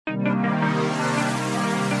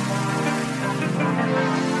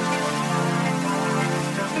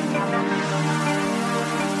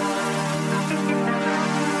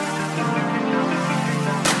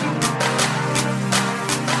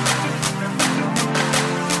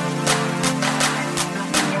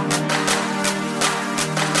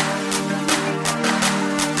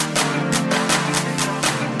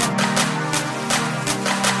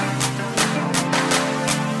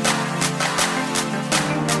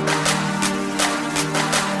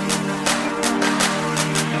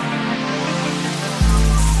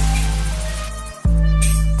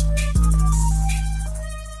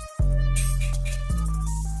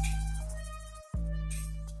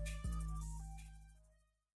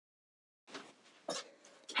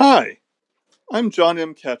Hi, I'm John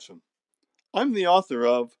M. Ketchum. I'm the author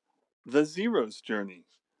of The Zero's Journey,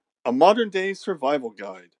 a modern-day survival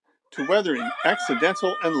guide to weathering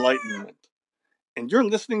accidental enlightenment. And you're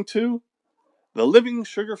listening to The Living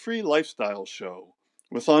Sugar-Free Lifestyle Show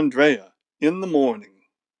with Andrea in the morning.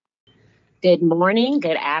 Good morning,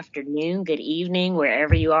 good afternoon, good evening,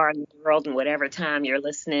 wherever you are in the world and whatever time you're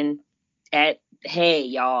listening at. Hey,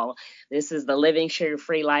 y'all, this is the Living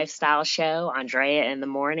Sugar-Free Lifestyle Show, Andrea in the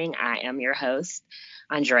morning. I am your host,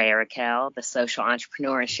 Andrea Raquel, the social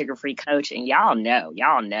entrepreneur and sugar-free coach. And y'all know,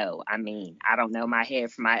 I don't know my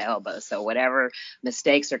head from my elbow. So whatever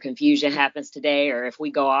mistakes or confusion happens today, or if we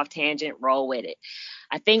go off tangent, roll with it.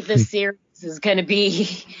 I think this series is going to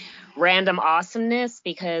be random awesomeness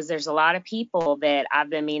because there's a lot of people that I've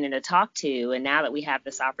been meaning to talk to. And now that we have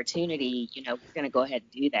this opportunity, we're going to go ahead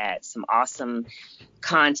and do that. Some awesome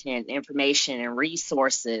content, information, and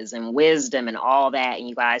resources and wisdom and all that. And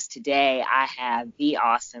you guys, today I have the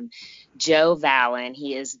awesome Joe Vallen.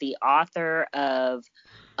 He is the author of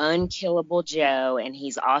Unkillable Joe, and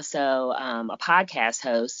he's also a podcast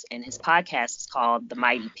host, and his podcast is called The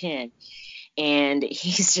Mighty Pen. And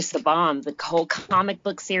he's just the bomb, the whole comic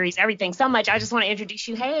book series, everything so much. I just want to introduce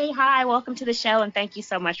you. Hey, hi, welcome to the show, and thank you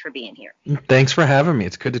so much for being here. Thanks for having me.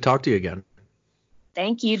 It's good to talk to you again.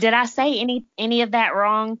 Thank you. Did I say any of that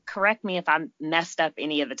wrong? Correct me if I messed up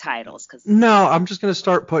any of the titles. No, I'm just going to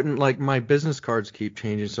start putting, my business cards keep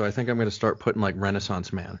changing, so I think I'm going to start putting,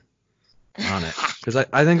 Renaissance Man on it. Because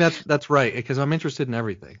I think that's right, because I'm interested in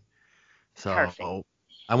everything. So Perfect.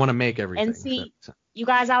 I want to make everything. And see, you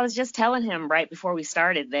guys, I was just telling him right before we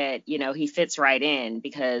started that, he fits right in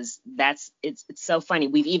because it's so funny.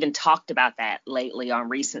 We've even talked about that lately on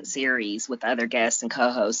recent series with other guests and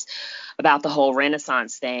co-hosts about the whole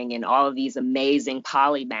Renaissance thing and all of these amazing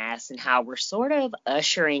polymaths and how we're sort of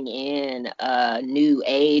ushering in a new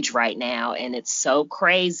age right now. And it's so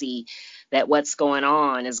crazy that what's going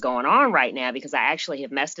on is going on right now, because I actually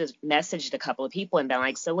have messaged a couple of people and been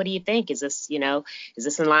like, so what do you think? Is this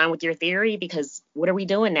in line with your theory? Because what are we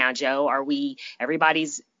doing now, Joe?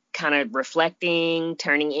 Everybody's kind of reflecting,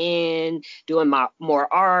 turning in, doing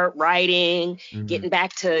more art, writing, getting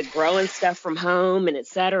back to growing stuff from home, and et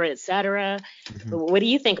cetera, et cetera. What do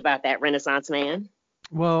you think about that, Renaissance man?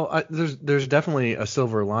 Well, there's definitely a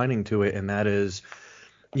silver lining to it, and that is,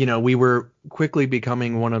 we were quickly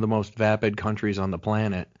becoming one of the most vapid countries on the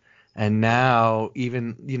planet. And now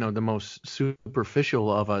even, the most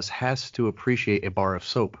superficial of us has to appreciate a bar of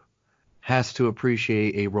soap, has to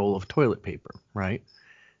appreciate a roll of toilet paper, right?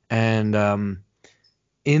 And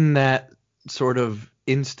in that sort of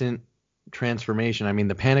instant transformation, I mean,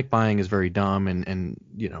 the panic buying is very dumb and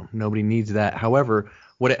nobody needs that. However,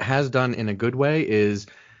 what it has done in a good way is,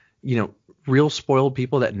 real spoiled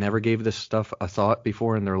people that never gave this stuff a thought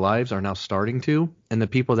before in their lives are now starting to. And the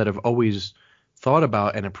people that have always thought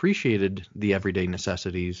about and appreciated the everyday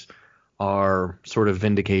necessities are sort of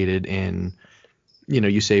vindicated in,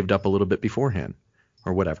 you saved up a little bit beforehand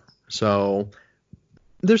or whatever. So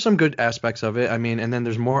there's some good aspects of it. I mean, and then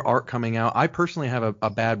there's more art coming out. I personally have a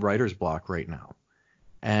bad writer's block right now.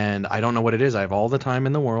 And I don't know what it is. I have all the time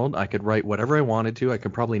in the world. I could write whatever I wanted to. I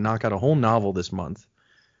could probably knock out a whole novel this month.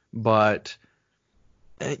 But,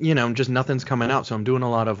 just nothing's coming out. So I'm doing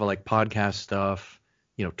a lot of podcast stuff,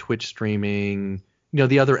 Twitch streaming,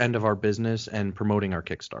 the other end of our business and promoting our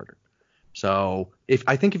Kickstarter. So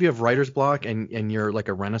I think if you have writer's block and you're like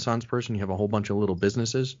a Renaissance person, you have a whole bunch of little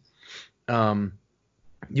businesses,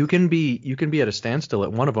 you can be at a standstill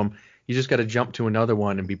at one of them. You just got to jump to another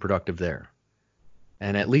one and be productive there.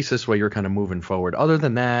 And at least this way you're kind of moving forward. Other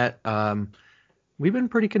than that, we've been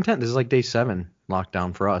pretty content. This is like day 7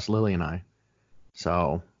 lockdown for us, Lily and I.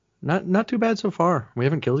 So not too bad so far. We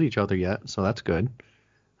haven't killed each other yet, so that's good.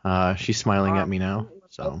 She's smiling at me now.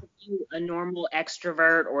 So are you a normal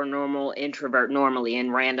extrovert or a normal introvert normally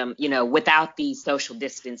in random, without the social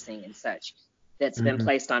distancing and such that's been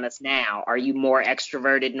placed on us now? Are you more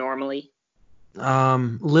extroverted normally?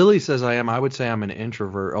 Lily says I am. I would say I'm an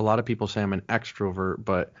introvert. A lot of people say I'm an extrovert,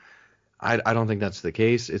 but I don't think that's the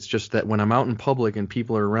case. It's just that when I'm out in public and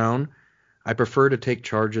people are around, I prefer to take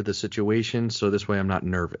charge of the situation, so this way I'm not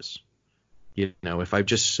nervous. If I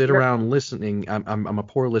just sit around listening, I'm a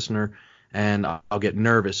poor listener, and I'll get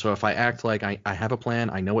nervous. So if I act like I have a plan,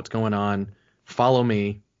 I know what's going on, follow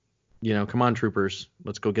me, come on, troopers,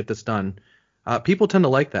 let's go get this done. People tend to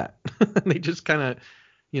like that. They just kind of,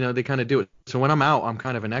 they kind of do it. So when I'm out, I'm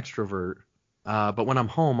kind of an extrovert. But when I'm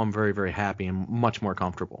home, I'm very, very happy and much more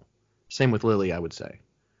comfortable. Same with Lily, I would say.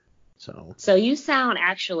 So you sound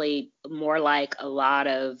actually more like a lot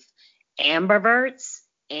of ambiverts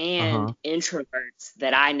and Uh-huh. introverts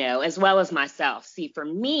that I know, as well as myself. See, for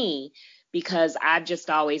me, because I've just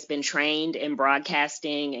always been trained in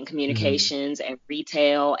broadcasting and Mm-hmm. communications and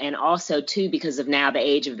retail, and also too because of now the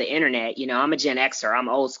age of the internet. I'm a Gen Xer, I'm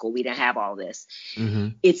old school. We didn't have all this. Mm-hmm.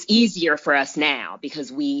 It's easier for us now because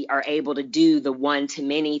we are able to do the one to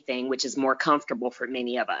many thing, which is more comfortable for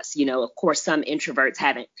many of us. Of course, some introverts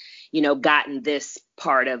haven't, gotten this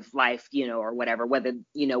part of life, or whatever, whether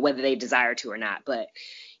they desire to or not. But,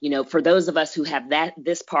 for those of us who have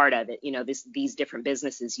this part of it, these different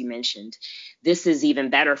businesses you mentioned, this is even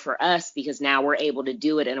better for us because now we're able to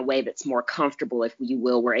do it in a way that's more comfortable, if you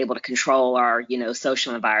will. We're able to control our,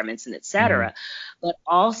 social environments and et Mm-hmm. cetera. But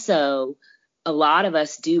also, a lot of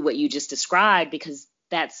us do what you just described because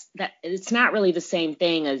that it's not really the same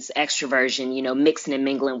thing as extroversion, mixing and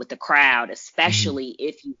mingling with the crowd, Mm-hmm. especially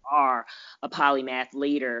if you are a polymath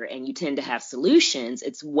leader and you tend to have solutions.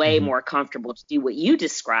 It's way Mm-hmm. more comfortable to do what you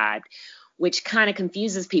described, which kind of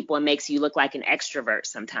confuses people and makes you look like an extrovert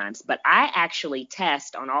sometimes. But I actually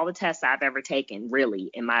test on all the tests I've ever taken, really,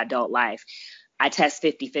 in my adult life. I test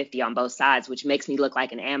 50-50 on both sides, which makes me look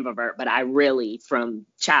like an ambivert, but I really, from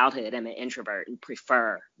childhood, am an introvert and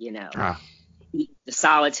prefer, Ah, the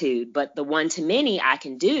solitude. But the one to many I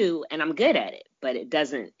can do, and I'm good at it, but it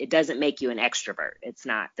doesn't make you an extrovert. It's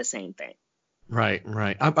not the same thing. right,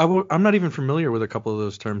 right. I'm not even familiar with a couple of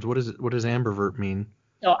those terms. What does ambivert mean?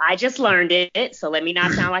 So I just learned it. So let me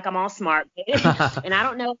not sound like I'm all smart. And I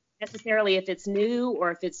don't know necessarily if it's new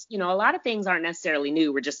or if it's, a lot of things aren't necessarily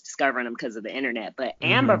new. We're just discovering them because of the internet. But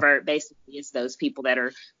Mm-hmm. ambivert basically is those people that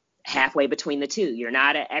are halfway between the two. You're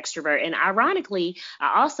not an extrovert. And ironically,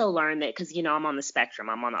 I also learned that because, I'm on the spectrum,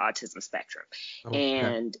 I'm on the autism spectrum. Okay.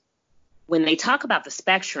 And when they talk about the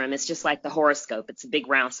spectrum, it's just like the horoscope. It's a big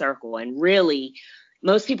round circle. And really,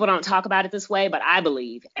 most people don't talk about it this way, but I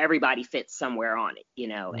believe everybody fits somewhere on it,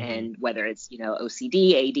 Mm-hmm. and whether it's,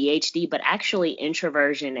 OCD, ADHD, but actually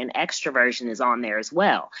introversion and extroversion is on there as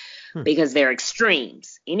well Hmm. because they're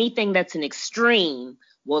extremes. Anything that's an extreme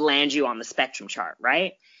will land you on the spectrum chart,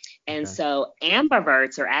 right? And Okay. so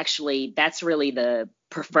ambiverts are actually, that's really the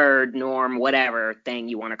preferred norm, whatever thing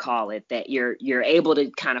you want to call it, that you're able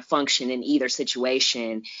to kind of function in either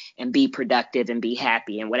situation and be productive and be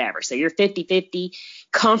happy and whatever. So you're 50-50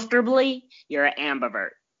 comfortably, you're an ambivert.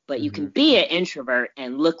 But you Mm-hmm. can be an introvert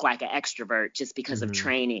and look like an extrovert just because of Mm-hmm.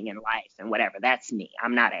 training and life and whatever. That's me.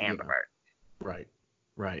 I'm not an Yeah. ambivert. Right.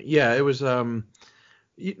 Right. Yeah. It was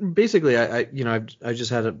basically I've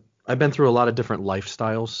just I've been through a lot of different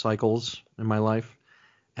lifestyle cycles in my life,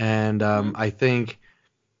 and Mm-hmm. I think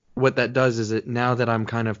what that does is it now that I'm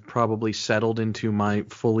kind of probably settled into my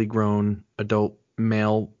fully grown adult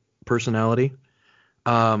male personality,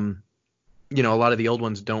 um, a lot of the old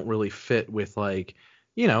ones don't really fit with like,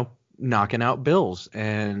 knocking out bills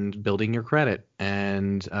and building your credit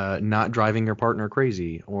and not driving your partner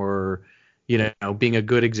crazy or, being a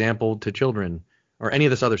good example to children or any of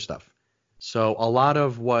this other stuff. So a lot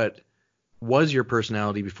of what was your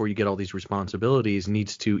personality before you get all these responsibilities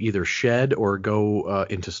needs to either shed or go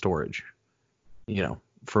into storage,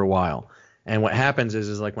 for a while. And what happens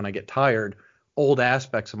is like when I get tired, old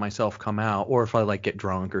aspects of myself come out, or if I like get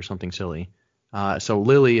drunk or something silly. So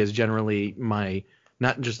Lily is generally my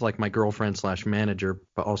not just like my girlfriend slash manager,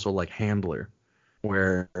 but also like handler,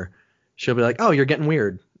 where she'll be like, "Oh, you're getting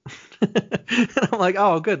weird," and I'm like,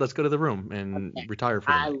 "Oh, good, let's go to the room and retire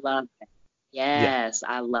for the I night." love that. Yeah. Yes,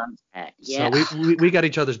 I love that. So Yeah. we got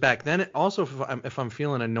each other's back. Then also if I'm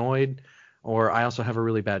feeling annoyed, or I also have a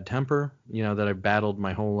really bad temper, that I've battled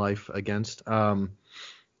my whole life against.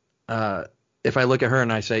 Uh, if I look at her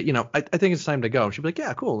and I say, I think it's time to go, she'll be like,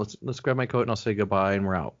 yeah, cool, let's grab my coat and I'll say goodbye and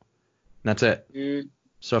we're out. And that's it. Mm.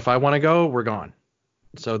 So if I want to go, we're gone.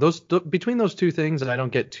 So between those two things, I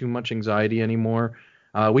don't get too much anxiety anymore.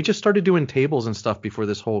 We just started doing tables and stuff before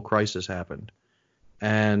this whole crisis happened,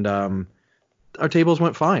 and our tables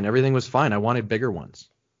went fine. Everything was fine. I wanted bigger ones.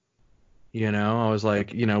 I was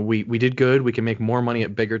like, we did good. We can make more money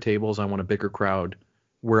at bigger tables. I want a bigger crowd.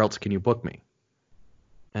 Where else can you book me?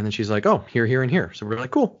 And then she's like, oh, here, here, and here. So we're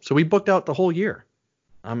like, cool. So we booked out the whole year.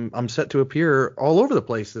 I'm set to appear all over the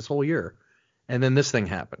place this whole year. And then this thing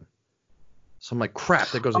happened. So I'm like, crap,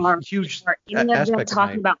 that goes a Are, huge are any of them aspect of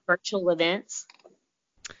talking my. about virtual events?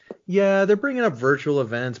 Yeah, they're bringing up virtual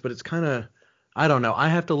events, but it's kind of, I don't know. I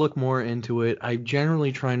have to look more into it. I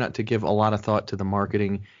generally try not to give a lot of thought to the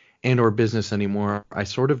marketing and or business anymore. I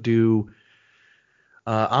sort of do.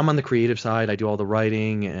 I'm on the creative side. I do all the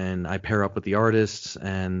writing and I pair up with the artists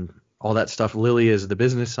and all that stuff. Lily is the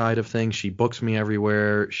business side of things. She books me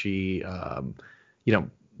everywhere. She, you know,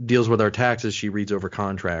 deals with our taxes. She reads over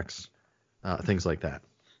contracts, things like that.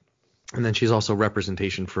 And then she's also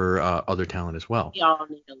representation for other talent as well. We all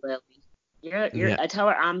need a Lily. Yeah. I tell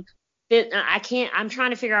her I'm trying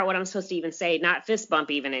to figure out what I'm supposed to even say. Not fist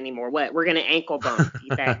bump even anymore. What? We're going to ankle bump.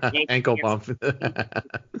 Ankle bump.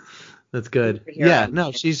 That's good. Superhero. Yeah,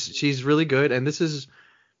 no, she's really good. And this is,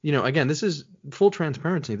 again, this is full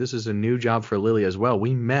transparency. This is a new job for Lily as well.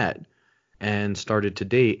 We met and started to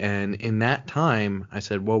date. And in that time, I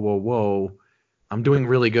said, whoa, whoa, whoa, I'm doing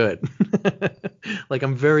really good. Like,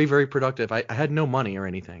 I'm very, very productive. I had no money or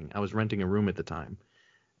anything. I was renting a room at the time.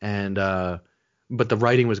 And, but the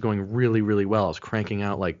writing was going really, really well. I was cranking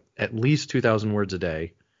out like at least 2,000 words a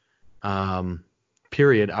day.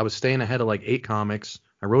 Period. I was staying ahead of like 8 comics.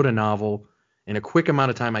 I wrote a novel. In a quick amount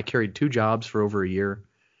of time, I carried 2 jobs for over a year.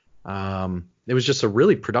 It was just a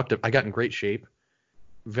really productive. I got in great shape.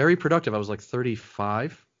 Very productive. I was like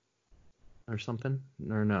 35 or something.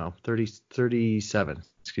 Or no, 37.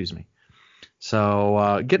 Excuse me.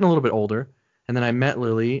 So getting a little bit older. And then I met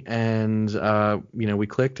Lily, and we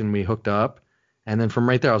clicked and we hooked up. And then from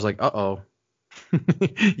right there, I was like, uh-oh.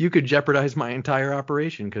 You could jeopardize my entire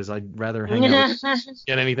operation because I'd rather hang out with you than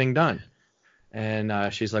get anything done.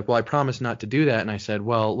 And she's like, well, I promised not to do that. And I said,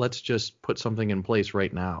 well, let's just put something in place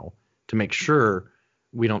right now to make sure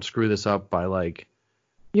we don't screw this up by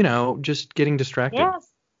just getting distracted.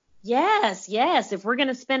 Yes. If we're going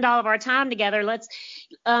to spend all of our time together, let's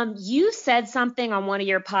you said something on one of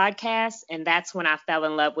your podcasts, and that's when I fell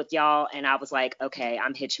in love with y'all. And I was like, okay,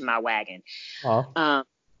 I'm hitching my wagon.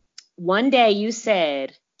 One day you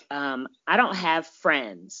said, I don't have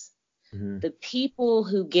friends. Mm-hmm. The people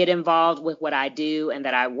who get involved with what I do and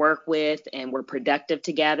that I work with and we're productive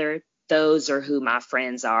together, those are who my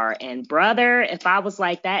friends are. And brother, if I was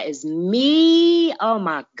like, that is me. Oh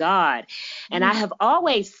my God. And I have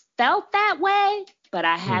always felt that way, but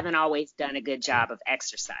I haven't always done a good job of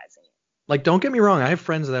exercising it. Like, don't get me wrong. I have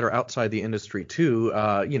friends that are outside the industry too.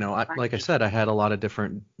 Like I said, I had a lot of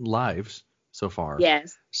different lives so far.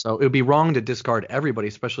 Yes. So it would be wrong to discard everybody,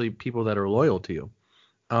 especially people that are loyal to you.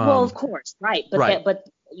 Well, of course. Right. But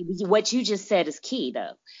what you just said is key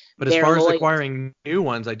though. But as far as acquiring new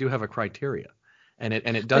ones, I do have a criteria, and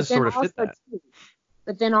it does sort of fit that.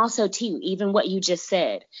 But then also too, even what you just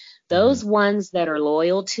said, those ones that are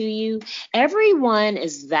loyal to you, everyone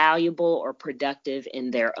is valuable or productive in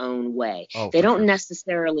their own way. They don't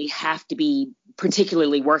necessarily have to be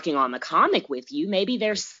particularly working on the comic with you. Maybe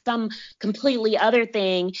there's some completely other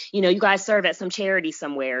thing. You guys serve at some charity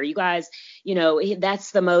somewhere. You guys,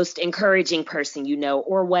 that's the most encouraging person,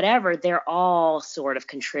 or whatever. They're all sort of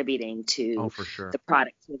contributing to the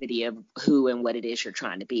productivity of who and what it is you're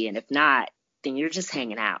trying to be. And if not, then you're just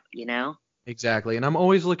hanging out, Exactly. And I'm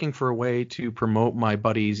always looking for a way to promote my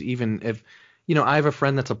buddies, even if, I have a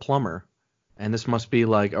friend that's a plumber, and this must be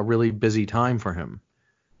like a really busy time for him.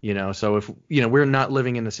 So if, we're not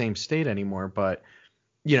living in the same state anymore, but,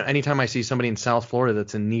 anytime I see somebody in South Florida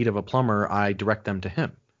that's in need of a plumber, I direct them to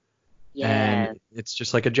him. Yeah. And it's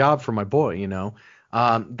just like a job for my boy,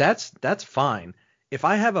 that's fine. If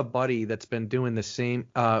I have a buddy that's been doing the same,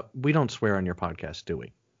 we don't swear on your podcast, do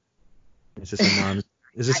we? Is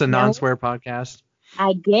this a non-swear podcast?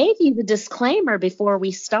 I gave you the disclaimer before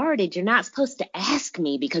we started. You're not supposed to ask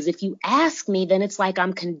me, because if you ask me, then it's like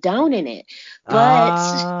I'm condoning it.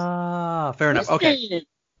 But fair enough. Okay.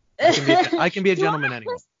 I can be a gentleman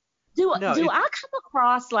anyway. Do I come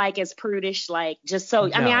across like as prudish, like just so?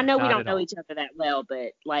 I mean, I know we don't know each other that well,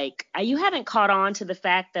 but like you haven't caught on to the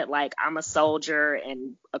fact that like I'm a soldier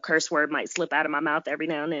and a curse word might slip out of my mouth every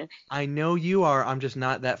now and then. I know you are. I'm just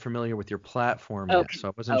not that familiar with your platform yet, so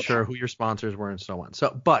I wasn't sure who your sponsors were and so on. So,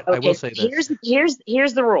 but I will say this.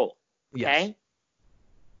 Here's the rule. Yes. Okay.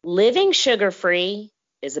 Living sugar-free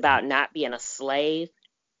is about not being a slave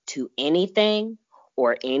to anything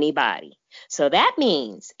or anybody. So that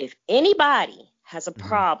means if anybody has a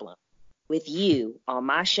problem with you on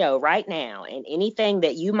my show right now and anything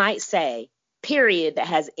that you might say, period, that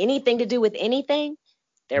has anything to do with anything,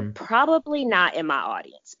 they're probably not in my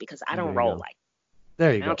audience, because I don't roll like that.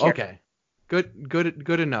 There you go. Okay.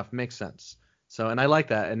 Good enough. Makes sense. So, and I like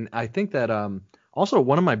that. And I think that also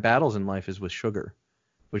one of my battles in life is with sugar,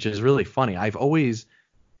 which is really funny. I've always,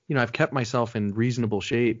 I've kept myself in reasonable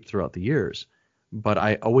shape throughout the years, but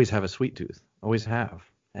I always have a sweet tooth. Always have.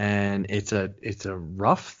 And it's a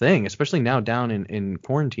rough thing, especially now down in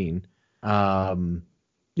quarantine. Why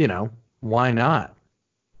not?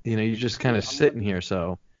 You're just kind of sitting here.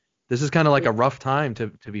 So this is kind of like a rough time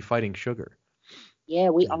to be fighting sugar. Yeah,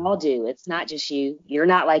 we all do. It's not just you. You're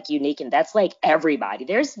not like unique, and that's like everybody.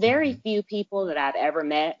 There's very few people that I've ever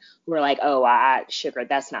met who are like, oh, sugar,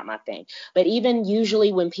 that's not my thing. But even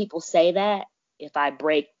usually when people say that, if I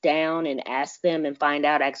break down and ask them and find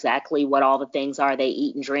out exactly what all the things are they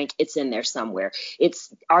eat and drink, it's in there somewhere.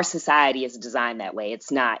 It's our society is designed that way.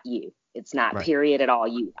 It's not you. It's not Right. period at all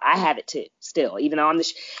you. I have it too still, even though I'm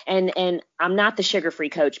and I'm not the sugar-free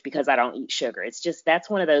coach because I don't eat sugar. It's just that's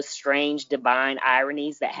one of those strange divine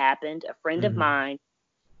ironies that happened. A friend of mine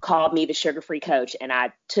called me the sugar-free coach, and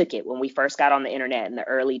I took it when we first got on the internet in the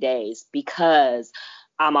early days because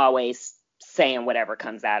I'm always saying whatever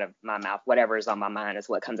comes out of my mouth, whatever is on my mind is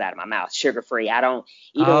what comes out of my mouth. Sugar-free. I don't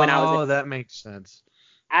even when I was Oh, that makes sense.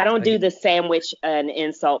 I don't do the sandwich an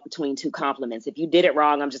insult between two compliments. If you did it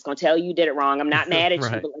wrong, I'm just going to tell you did it wrong. I'm not mad at you,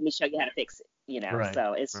 Right. but let me show you how to fix it, Right.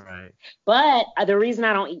 So it's Right. but the reason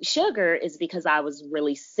I don't eat sugar is because I was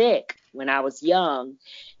really sick when I was young,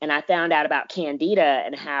 and I found out about candida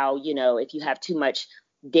and how, if you have too much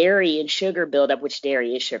dairy and sugar buildup, which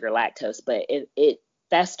dairy is sugar, lactose, but it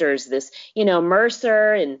festers this,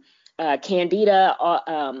 Mercer and candida,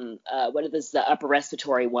 what is this, the upper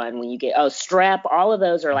respiratory one when you get, strep, all of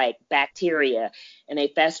those are like bacteria and they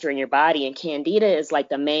fester in your body. And candida is like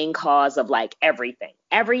the main cause of like everything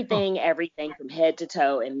from head to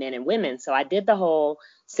toe in men and women. So I did the whole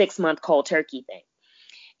 6-month cold turkey thing.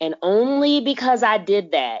 And only because I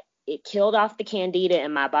did that, it killed off the candida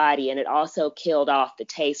in my body, and it also killed off the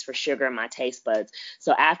taste for sugar in my taste buds.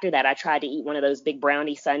 So after that, I tried to eat one of those big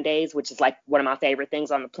brownie sundaes, which is like one of my favorite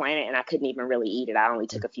things on the planet, and I couldn't even really eat it. I only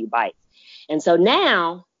took a few bites. And so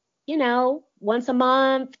now, once a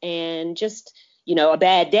month and just, a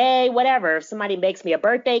bad day, whatever, if somebody makes me a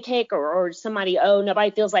birthday cake or somebody,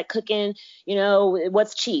 nobody feels like cooking,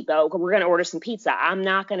 what's cheap? Oh, we're going to order some pizza. I'm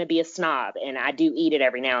not going to be a snob, and I do eat it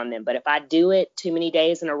every now and then. But if I do it too many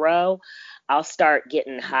days in a row, I'll start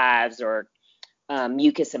getting hives or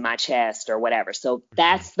mucus in my chest or whatever. So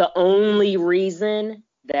that's the only reason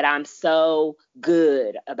that I'm so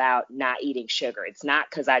good about not eating sugar. It's not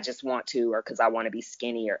because I just want to or because I want to be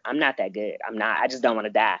skinny or I'm not that good. I just don't want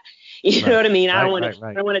to die. You know what I mean? I don't want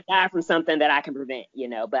to die from something that I can prevent,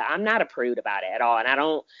 but I'm not a prude about it at all. And I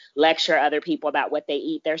don't lecture other people about what they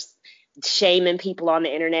eat. There's shaming people on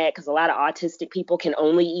the internet because a lot of autistic people can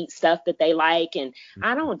only eat stuff that they like. And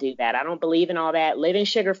I don't do that. I don't believe in all that. Living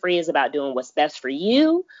sugar free is about doing what's best for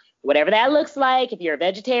you. Whatever that looks like, if you're a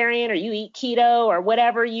vegetarian or you eat keto or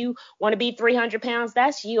whatever, you want to be 300 pounds,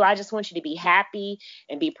 that's you. I just want you to be happy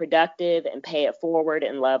and be productive and pay it forward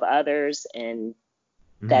and love others. And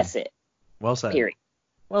that's it. Well said. Period.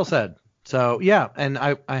 Well said. So, yeah. And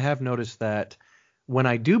I have noticed that when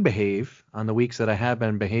I do behave on the weeks that I have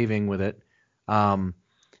been behaving with it, and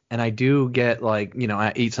I do get like,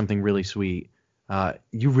 I eat something really sweet,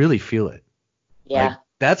 you really feel it. Yeah. Like,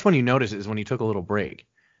 that's when you notice it is when you took a little break.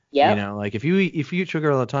 Yeah. Like if you eat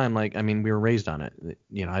sugar all the time, like, I mean, we were raised on it,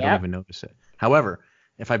 I don't even notice it. However,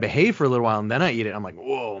 if I behave for a little while and then I eat it, I'm like,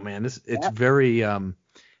 whoa, man, it's very,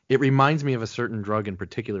 it reminds me of a certain drug in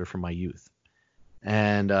particular from my youth.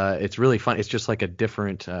 And it's really fun. It's just like a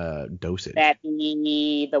different dosage. That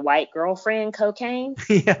be the white girlfriend cocaine?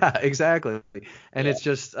 Yeah, exactly. And it's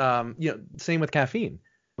just, same with caffeine.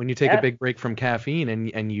 When you take a big break from caffeine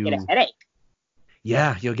and you get a headache.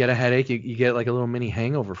 Yeah, you'll get a headache. You get like a little mini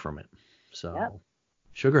hangover from it. So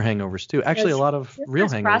sugar hangovers too. Actually, a lot of real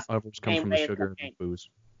hangovers come from the sugar and booze.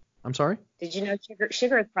 I'm sorry? Did you know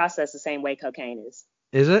sugar is processed the same way cocaine is?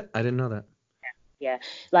 Is it? I didn't know that. Yeah,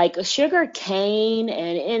 like sugar cane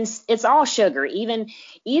and it's all sugar.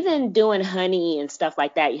 Even doing honey and stuff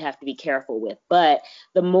like that, you have to be careful with. But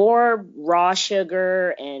the more raw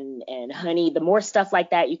sugar and honey, the more stuff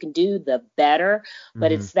like that you can do, the better.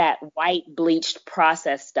 But it's that white bleached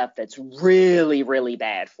processed stuff that's really, really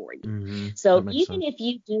bad for you. So even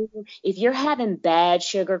if you're having bad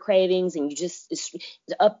sugar cravings and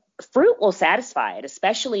fruit will satisfy it,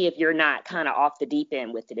 especially if you're not kind of off the deep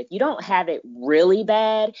end with it. If you don't have it really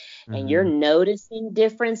bad and you're noticing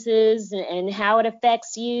differences and how it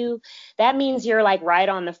affects you, that means you're like right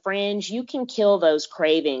on the fringe. You can kill those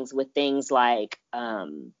cravings with things like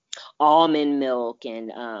almond milk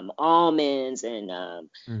and almonds and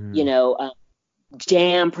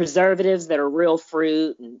jam, preservatives that are real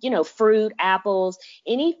fruit and fruit, apples,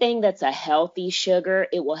 anything that's a healthy sugar.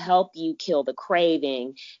 It will help you kill the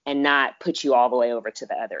craving and not put you all the way over to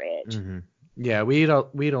the other edge. Yeah, we eat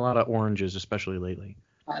a lot of oranges, especially lately.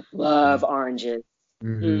 I love oranges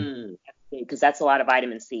because that's a lot of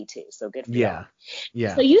vitamin C too, so good for you.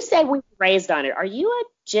 Yeah. So you said we were raised on it. Are you a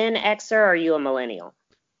Gen Xer or are you a millennial?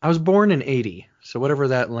 I was born in 80, so whatever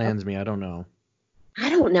that lands me, I don't know. I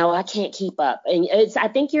don't know. I can't keep up. And I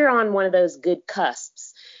think you're on one of those good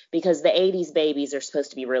cusps because the 80s babies are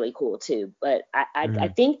supposed to be really cool too. But I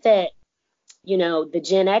think that the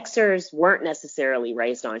Gen Xers weren't necessarily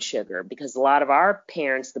raised on sugar because a lot of our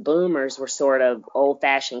parents, the boomers, were sort of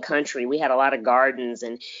old-fashioned country. We had a lot of gardens,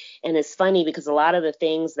 and it's funny because a lot of the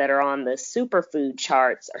things that are on the superfood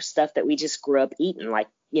charts are stuff that we just grew up eating, like,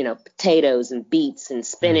 potatoes and beets and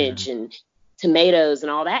spinach and tomatoes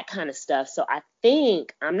and all that kind of stuff. So I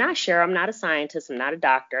think, I'm not sure, I'm not a scientist, I'm not a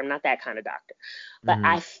doctor, I'm not that kind of doctor, but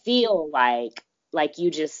I feel like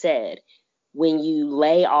you just said, when you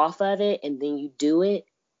lay off of it and then you do it,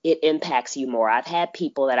 it impacts you more. I've had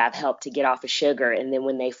people that I've helped to get off of sugar, and then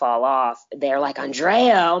when they fall off, they're like,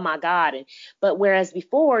 Andrea, oh my God. But whereas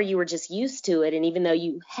before you were just used to it, and even though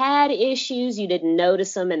you had issues, you didn't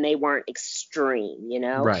notice them and they weren't extreme,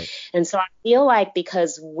 Right. And so I feel like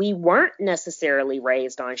because we weren't necessarily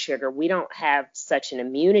raised on sugar, we don't have such an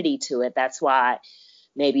immunity to it. That's why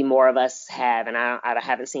maybe more of us have, and I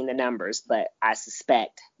haven't seen the numbers, but I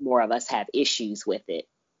suspect more of us have issues with it.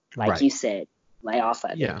 Like you said, lay off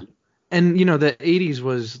of it. And, the 80s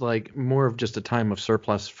was like more of just a time of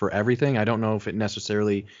surplus for everything. I don't know if it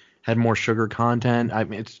necessarily had more sugar content. I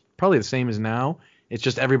mean, it's probably the same as now. It's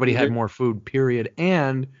just everybody had more food, period.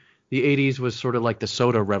 And the 80s was sort of like the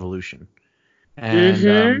soda revolution.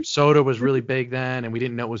 And soda was really big then, and we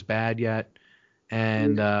didn't know it was bad yet.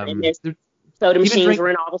 And soda machines were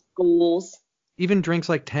in all the schools. Even drinks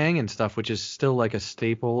like Tang and stuff, which is still like a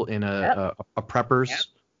staple in a prepper's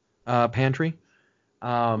pantry,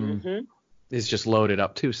 is just loaded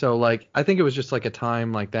up too. So like, I think it was just like a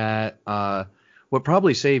time like that. What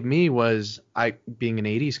probably saved me was being an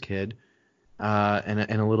 80s kid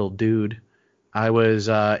and a little dude. I was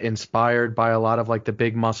inspired by a lot of like the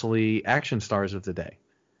big muscly action stars of the day.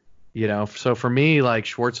 So for me, like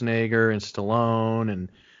Schwarzenegger and Stallone and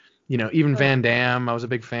even Van Damme, I was a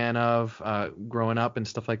big fan of growing up and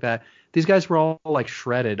stuff like that. These guys were all like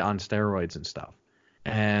shredded on steroids and stuff.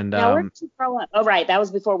 And now, where did you grow up? Oh, right. That was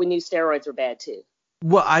before we knew steroids were bad too.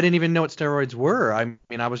 Well, I didn't even know what steroids were. I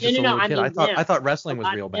mean, I was just a little kid. I thought wrestling was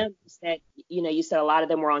real bad. You said a lot of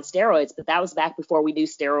them were on steroids, but that was back before we knew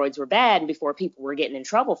steroids were bad and before people were getting in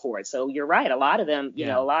trouble for it. So you're right. A lot of them,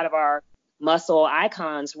 a lot of our muscle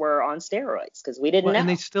icons were on steroids because we didn't know. And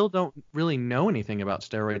they still don't really know anything about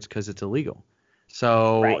steroids because it's illegal.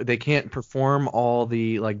 So they can't perform all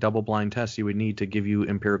the like double blind tests you would need to give you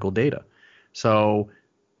empirical data. So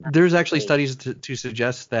there's actually studies to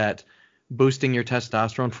suggest that boosting your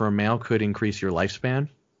testosterone for a male could increase your lifespan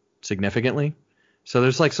significantly. So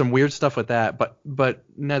there's like some weird stuff with that, but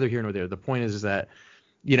neither here nor there. The point is that,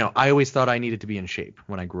 I always thought I needed to be in shape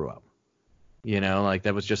when I grew up. Like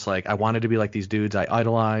that was just like, I wanted to be like these dudes I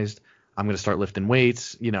idolized. I'm going to start lifting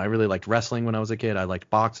weights. I really liked wrestling when I was a kid. I liked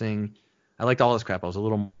boxing. I liked all this crap. I was a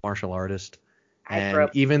little martial artist.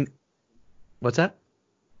 What's that?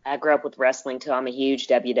 I grew up with wrestling too. I'm a huge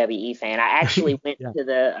WWE fan. I actually went to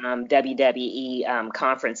the WWE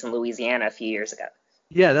conference in Louisiana a few years ago.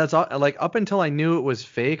 Yeah, that's all. Like up until I knew it was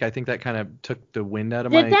fake, I think that kind of took the wind out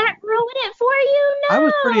of my. Did that ruin it for you? No. I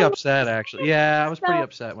was pretty upset actually. Yeah, I was pretty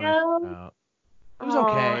upset when I found out. It was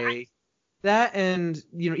okay. That and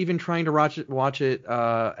even trying to watch it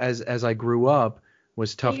as I grew up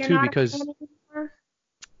was tough too because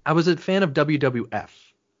I was a fan of WWF.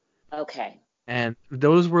 Okay. And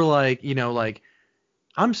those were like, like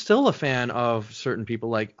I'm still a fan of certain people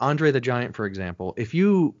like Andre the Giant, for example. If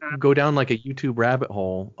you go down like a YouTube rabbit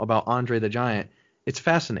hole about Andre the Giant, it's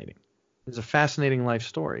fascinating. It's a fascinating life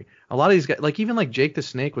story. A lot of these guys, like even like Jake the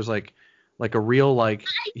Snake was like a real like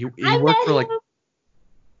he worked for like.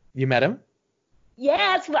 You met him?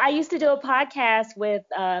 Yes, I used to do a podcast with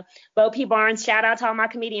Bo P. Barnes. Shout out to all my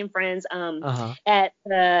comedian friends at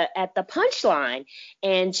the Punchline,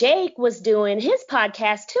 and Jake was doing his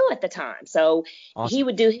podcast too at the time. So he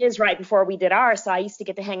would do his right before we did ours. So I used to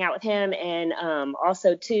get to hang out with him, and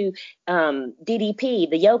also too DDP,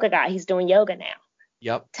 the yoga guy. He's doing yoga now.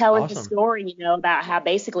 Yep. Telling his story, about how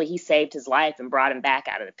basically he saved his life and brought him back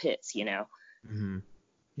out of the pits. Mm-hmm.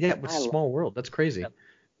 Yeah, it's a small world. That's crazy.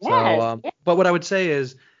 Yes, so, but what I would say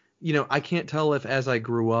is, I can't tell if as I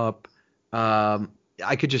grew up,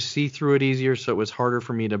 I could just see through it easier, so it was harder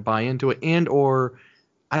for me to buy into it, or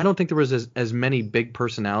I don't think there was as many big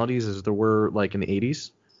personalities as there were like in the 80s,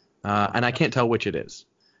 and I can't tell which it is,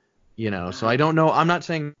 So I don't know. I'm not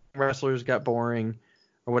saying wrestlers got boring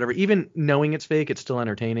or whatever. Even knowing it's fake, it's still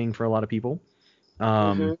entertaining for a lot of people.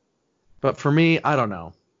 But for me, I don't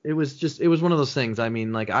know. It was one of those things. I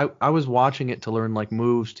mean, like I was watching it to learn like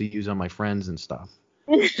moves to use on my friends and stuff.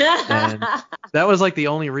 And that was like the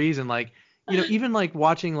only reason, like, even like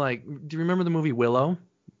watching, like, do you remember the movie Willow,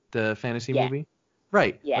 the fantasy movie?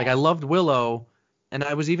 Right. Yeah. Like I loved Willow And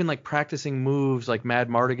I was even like practicing moves like Mad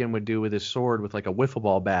Mardigan would do with his sword with like a wiffle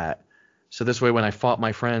ball bat. So this way, when I fought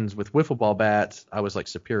my friends with wiffle ball bats, I was like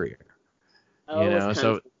superior. Oh, it was kung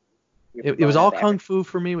So fu. You're it was blowing all up kung everything. fu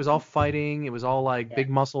for me. It was all fighting. It was all like Yeah. big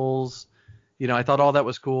muscles. I thought all that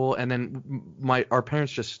was cool. And then our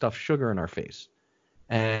parents just stuffed sugar in our face,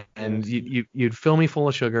 and you'd fill me full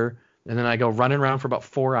of sugar, and then I go running around for about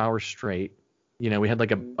 4 hours straight. We had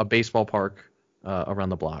like a baseball park around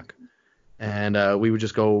the block, and we would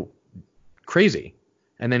just go crazy,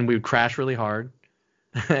 and then we would crash really hard,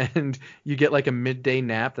 and you get like a midday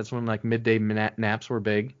nap. That's when like midday naps were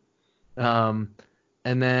big. Um,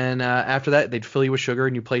 and then after that, they'd fill you with sugar,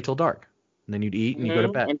 and you play till dark, and then you'd eat and you go to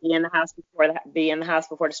bed. And be in the house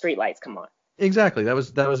before the street lights come on. Exactly. That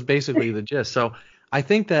was basically the gist. So I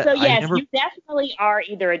think that So I yes, never. you definitely are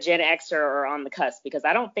either a Gen Xer or on the cusp, because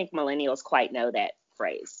I don't think millennials quite know that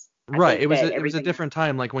phrase. I Right. think It was that a everything. different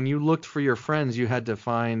time. Like when you looked for your friends, you had to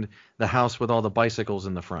find the house with all the bicycles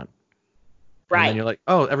in the front. And then Right. you're like,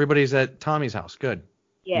 oh, everybody's at Tommy's house. Good.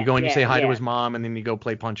 You Yeah, go and you say yeah, hi to yeah. his mom, and then you go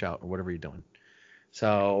play Punch Out or whatever you're doing.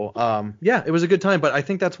 So, yeah, it was a good time. But I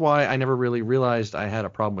think that's why I never really realized I had a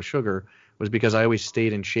problem with sugar, was because I always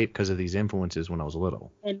stayed in shape because of these influences when I was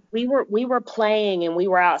little. And we were playing and we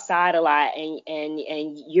were outside a lot,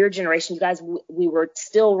 and your generation, you guys, we were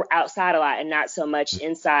still outside a lot and not so much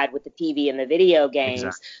inside with the TV and the video games.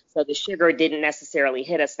 Exactly. So the sugar didn't necessarily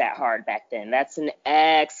hit us that hard back then. That's an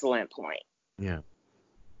excellent point. Yeah.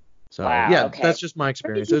 So, Wow. yeah, Okay. that's just my Where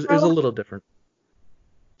did experience. you It was grow a up? little different.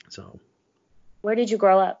 So, Where did you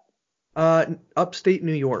grow up? upstate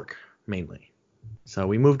New York mainly. So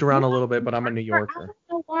we moved You around a know, little bit, but I'm a New I Yorker. don't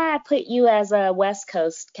know why I put you as a West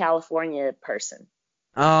Coast California person.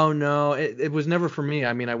 Oh no, it was never for me.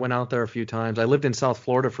 I mean, I went out there a few times. I lived in South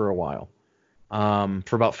Florida for a while.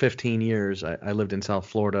 For about 15 years, I lived in South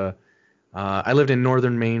Florida. I lived in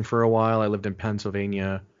northern Maine for a while. I lived in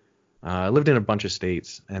Pennsylvania. I lived in a bunch of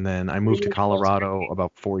states, and then I Were moved you to in a military? Colorado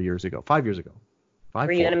about 4 years ago, 5 years ago,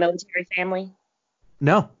 Were you in a 4. military family?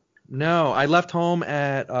 No, no, I left home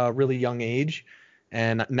at a really young age,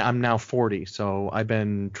 and I'm now 40. So I've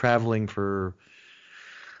been traveling for,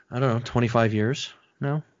 I don't know, 25 years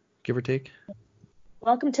now, give or take.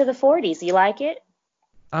 Welcome to the 40s. You like it?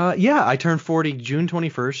 Yeah, I turned 40 June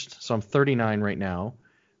 21st, so I'm 39 right now.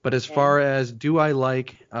 But as Okay. far as do I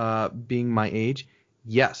like being my age?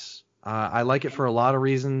 Yes. I like it for a lot of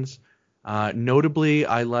reasons. Notably,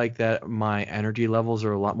 I like that my energy levels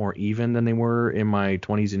are a lot more even than they were in my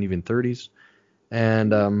 20s and even 30s.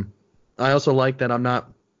 And I also like that I'm not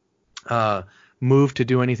uh, moved to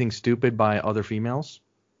do anything stupid by other females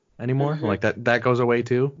anymore. Mm-hmm. Like that goes away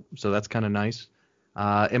too. So that's kind of nice.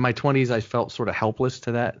 In my 20s, I felt sort of helpless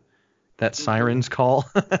to that Mm-hmm. siren's call.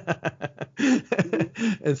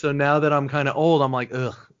 Mm-hmm. And so now that I'm kind of old, I'm like,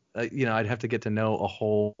 ugh, I'd have to get to know a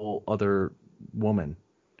whole other woman.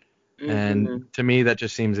 And Mm-hmm. to me, that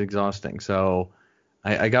just seems exhausting. So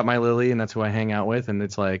I got my Lily, and that's who I hang out with. And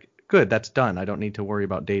it's like, good, that's done. I don't need to worry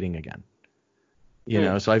about dating again.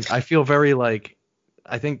 So I feel very like,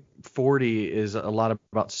 I think 40 is a lot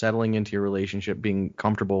about settling into your relationship, being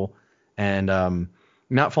comfortable, and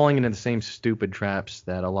not falling into the same stupid traps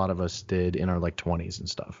that a lot of us did in our like 20s and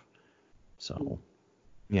stuff. So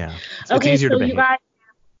yeah, it's Okay, easier so to you behave. guys,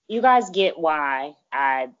 you guys get why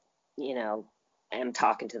I, you know, am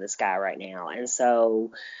talking to this guy right now. And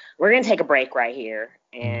so we're going to take a break right here,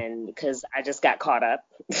 Mhm. and because I just got caught up.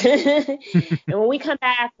 And when we come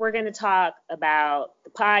back, we're going to talk about the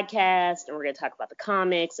podcast, and we're going to talk about the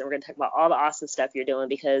comics, and we're going to talk about all the awesome stuff you're doing,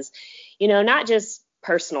 because, not just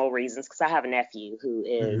personal reasons, because I have a nephew who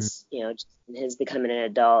Mhm. is, just is becoming an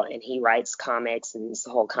adult, and he writes comics, and it's the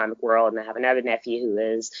whole comic world. And I have another nephew who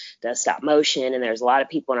does stop motion, and there's a lot of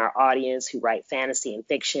people in our audience who write fantasy and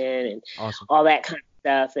fiction and Awesome. all that kind of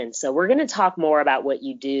stuff. And so we're going to talk more about what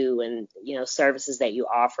you do and, services that you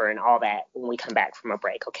offer and all that when we come back from a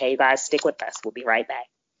break. Okay, you guys, stick with us. We'll be right back.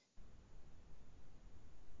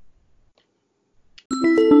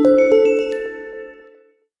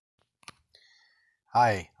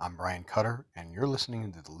 Hi, I'm Brian Cutter, and you're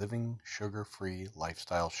listening to the Living Sugar-Free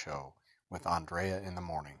Lifestyle Show with Andrea in the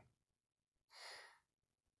morning.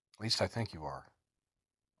 At least I think you are.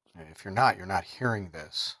 If you're not hearing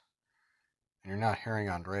this. And you're not hearing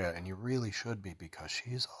Andrea, and you really should be, because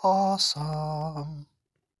she's awesome.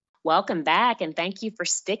 Welcome back, and thank you for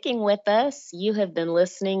sticking with us. You have been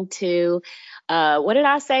listening to, what did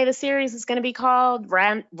I say the series is going to be called?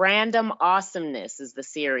 Random Awesomeness is the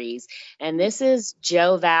series. And this is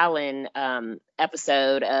Joe Vallen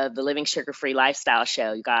episode of the Living Sugar-Free Lifestyle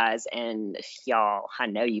Show, you guys. And y'all, I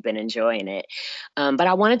know you've been enjoying it. But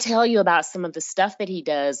I want to tell you about some of the stuff that he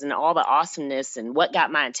does and all the awesomeness and what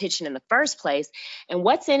got my attention in the first place and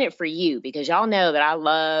what's in it for you, because y'all know that I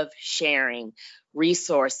love sharing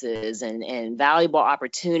resources and valuable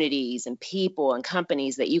opportunities and people and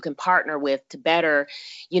companies that you can partner with to better,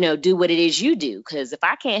 do what it is you do. Because if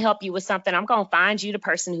I can't help you with something, I'm going to find you the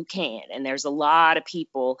person who can. And there's a lot of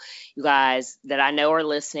people, you guys, that I know are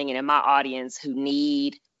listening and in my audience who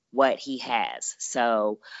need what he has.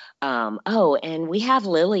 So, and we have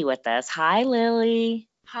Lily with us. Hi, Lily.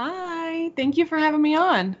 Hi. Thank you for having me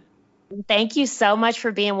on. Thank you so much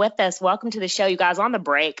for being with us. Welcome to the show, you guys. On the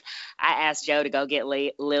break, I asked Joe to go get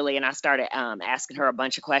Lily, and I started asking her a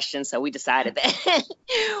bunch of questions. So we decided that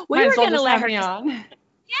we were going to let her on.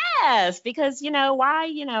 Yes, because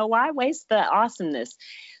why waste the awesomeness?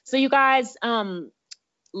 So you guys,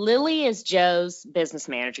 Lily is Joe's business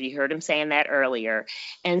manager. You heard him saying that earlier.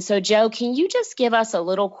 And so, Joe, can you just give us a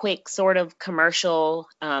little quick sort of commercial,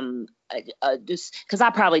 just because I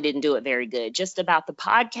probably didn't do it very good, just about the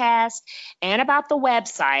podcast and about the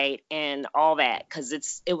website and all that,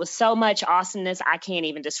 because it was so much awesomeness. I can't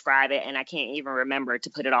even describe it, and I can't even remember to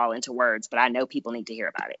put it all into words, but I know people need to hear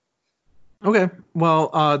about it. Okay.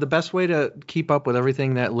 Well, the best way to keep up with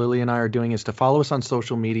everything that Lily and I are doing is to follow us on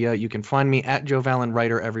social media. You can find me at Joe Vallen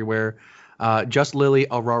Writer everywhere, just Lily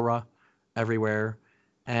Aurora everywhere.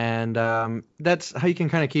 And that's how you can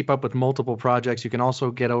kind of keep up with multiple projects. You can also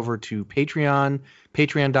get over to Patreon,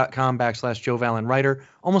 patreon.com/Joe Vallen Writer.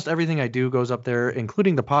 Almost everything I do goes up there,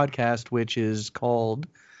 including the podcast, which is called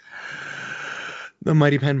the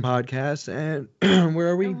Mighty Pen Podcast. And where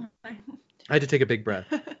are we? I had to take a big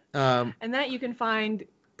breath. And that you can find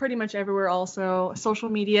pretty much everywhere also. Social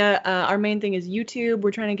media. Our main thing is YouTube.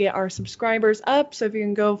 We're trying to get our subscribers up. So if you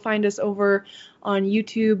can go find us over on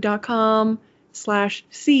youtube.com/the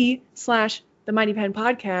Mighty Pen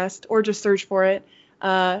Podcast, or just search for it.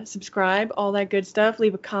 Subscribe, all that good stuff.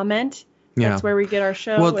 Leave a comment. Yeah. That's where we get our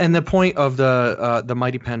show. Well, and the point of the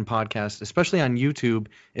Mighty Pen Podcast, especially on YouTube,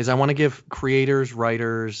 is I want to give creators,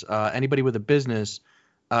 writers, anybody with a business,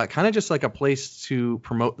 kind of just like a place to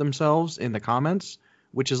promote themselves in the comments,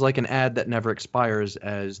 which is like an ad that never expires.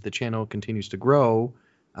 As the channel continues to grow,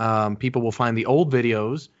 people will find the old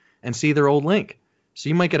videos and see their old link. So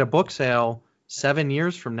you might get a book sale 7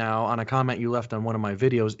 years from now on a comment you left on one of my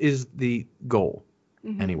videos is the goal.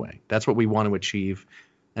 Mm-hmm. Anyway, that's what we want to achieve.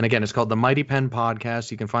 And again, it's called the Mighty Pen Podcast.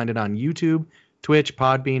 You can find it on YouTube, Twitch,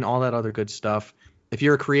 Podbean, all that other good stuff. If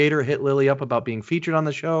you're a creator, hit Lily up about being featured on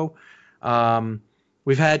the show.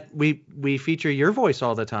 We feature your voice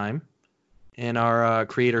all the time in our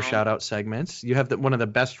creator shout out segments. You have one of the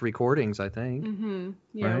best recordings, I think. Mm-hmm.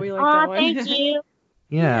 Yeah, right? we like that one. Thank you.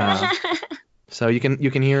 Yeah. So you can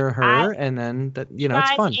hear her, and then that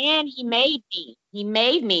it's fun. And he made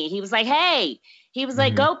me. He was like, hey,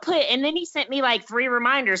 go put, and then he sent me like 3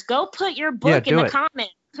 reminders. Go put your book in the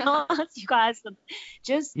comments. You guys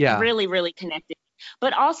just really, really connected.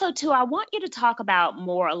 But also, too, I want you to talk about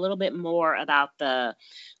a little bit more about the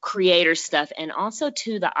creator stuff, and also,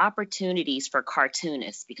 too, the opportunities for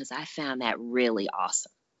cartoonists, because I found that really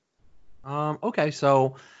awesome. Okay,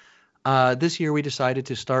 so this year we decided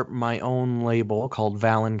to start my own label called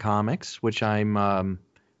Vallen Comics, which I'm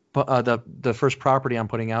the first property I'm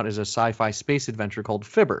putting out is a sci-fi space adventure called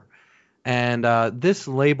Fibber. And this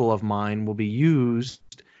label of mine will be used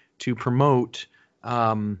to promote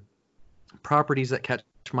properties that catch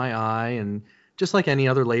my eye, and just like any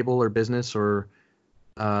other label or business or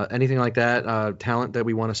anything like that, talent that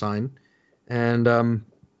we want to sign. And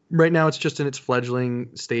right now it's just in its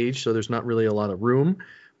fledgling stage, so there's not really a lot of room.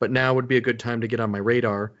 But now would be a good time to get on my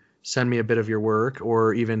radar, send me a bit of your work,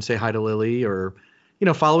 or even say hi to Lily, or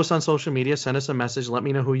follow us on social media, send us a message, let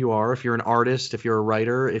me know who you are. If you're an artist, if you're a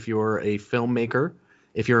writer, if you're a filmmaker,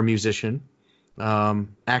 if you're a musician,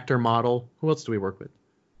 actor, model. Who else do we work with?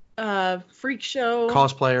 Freak show.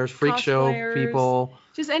 Cosplayers, show people.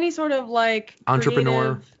 Just any sort of like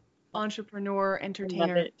entrepreneur,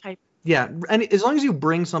 entertainer type. Yeah, and as long as you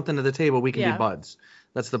bring something to the table, we can be buds.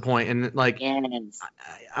 That's the point. And like, yes.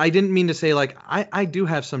 I didn't mean to say like, I do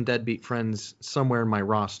have some deadbeat friends somewhere in my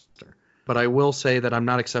roster, but I will say that I'm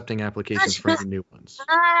not accepting applications for any new ones.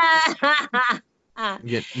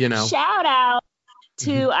 Shout out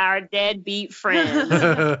to our deadbeat friends.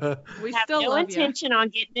 We Have still no love you. intention on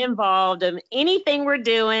getting involved in anything we're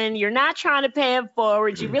doing. You're not trying to pay it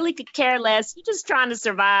forward. You really could care less. You're just trying to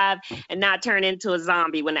survive and not turn into a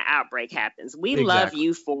zombie when the outbreak happens. We love Exactly.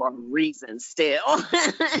 you for a reason still.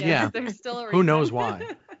 Yes, Yeah. there's still a reason. Who knows why?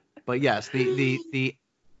 But yes, the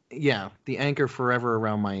anchor forever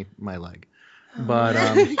around my leg. But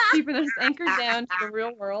keeping us anchored down to the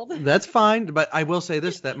real world. that's fine. But I will say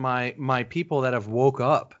this, that my people that have woke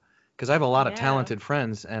up, because I have a lot of Yeah. talented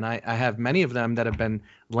friends, and I have many of them that have been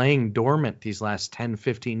laying dormant these last 10,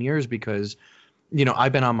 15 years because,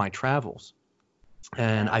 I've been on my travels.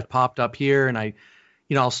 And I've popped up here, and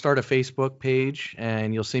I'll start a Facebook page,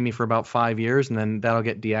 and you'll see me for about 5 years, and then that'll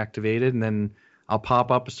get deactivated, and then I'll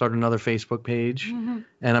pop up and start another Facebook page, and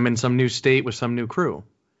I'm in some new state with some new crew.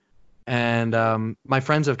 And my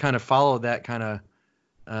friends have kind of followed that kind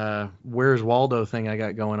of Where's Waldo thing I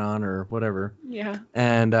got going on or whatever. Yeah.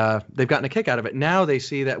 And they've gotten a kick out of it. Now they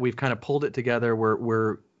see that we've kind of pulled it together.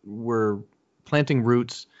 We're planting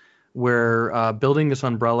roots. We're building this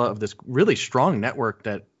umbrella of this really strong network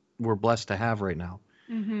that we're blessed to have right now.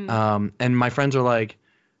 And my friends are like,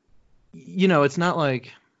 it's not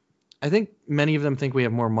like, I think many of them think we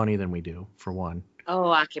have more money than we do, for one.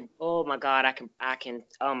 Oh my God,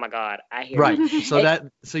 I hear Right. you.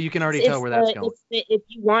 So you can already tell where that's going. If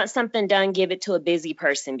you want something done, give it to a busy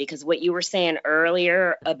person, because what you were saying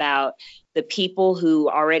earlier about the people who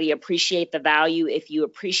already appreciate the value, if you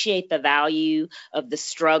appreciate the value of the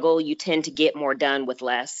struggle, you tend to get more done with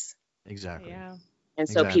less. Exactly. Yeah. And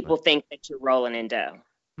so people think that you're rolling in dough.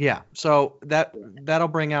 Yeah. So that'll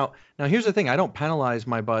bring out. Now, here's the thing. I don't penalize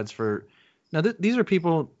my buds for. Now, these are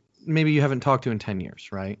people maybe you haven't talked to in 10 years,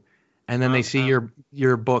 right? And then they see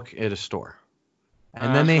your book at a store.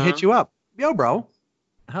 And then they hit you up. Yo, bro,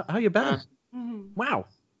 how you been? Wow.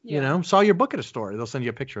 Yeah. Saw your book at a store. They'll send you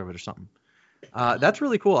a picture of it or something. That's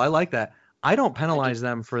really cool. I like that. I don't penalize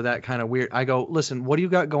them for that kind of weird. I go, listen, what do you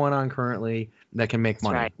got going on currently that can make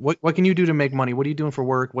money? Right. What can you do to make money? What are you doing for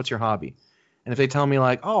work? What's your hobby? And if they tell me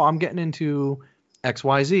like, oh, I'm getting into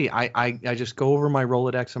XYZ, I just go over my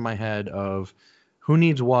Rolodex in my head of who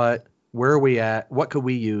needs what, where are we at, what could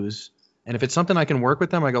we use? And if it's something I can work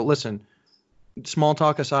with them, I go, listen, small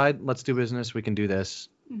talk aside, let's do business. We can do this.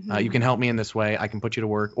 You can help me in this way. I can put you to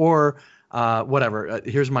work or whatever.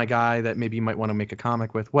 Here's my guy that maybe you might want to make a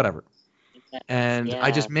comic with, whatever. And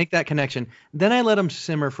I just make that connection. Then I let them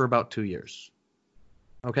simmer for about 2 years.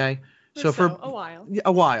 Okay? So for a while.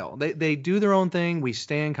 A while. They do their own thing. We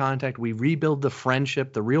stay in contact. We rebuild the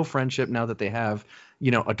friendship, the real friendship, now that they have,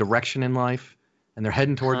 a direction in life and they're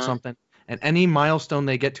heading towards something. And any milestone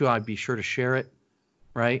they get to, I'd be sure to share it.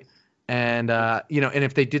 Right. And, and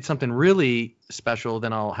if they did something really special,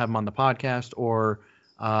 then I'll have them on the podcast or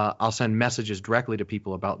I'll send messages directly to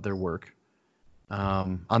people about their work.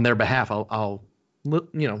 On their behalf, I'll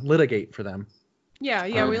litigate for them.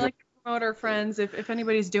 Yeah. We like to promote our friends. If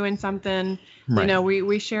anybody's doing something, Right.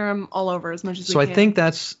 we share them all over as much as we can. So I think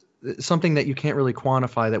that's something that you can't really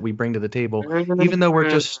quantify that we bring to the table, even though we're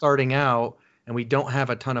just starting out and we don't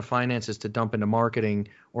have a ton of finances to dump into marketing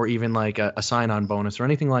or even like a sign-on bonus or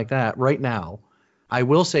anything like that right now. I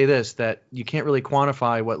will say this, that you can't really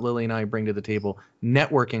quantify what Lily and I bring to the table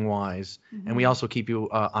networking wise. And we also keep you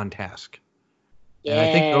on task. Yeah. And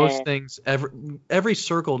I think those things, every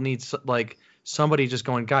circle needs like somebody just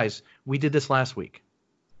going, guys, we did this last week.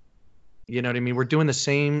 You know what I mean? We're doing the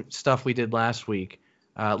same stuff we did last week.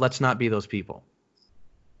 Let's not be those people.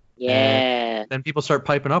 Yeah. And then people start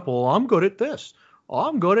piping up. Well, I'm good at this. Oh,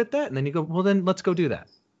 I'm good at that. And then you go, well, then let's go do that.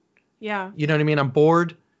 Yeah. You know what I mean? I'm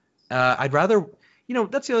bored. I'd rather,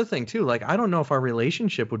 that's the other thing too. Like, I don't know if our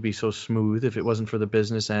relationship would be so smooth if it wasn't for the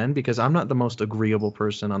business end, because I'm not the most agreeable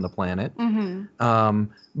person on the planet.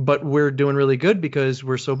 But we're doing really good because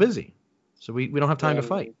we're so busy. So we don't have time to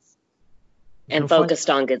fight. And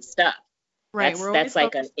focused on good stuff. Right. That's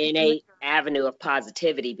like an innate avenue of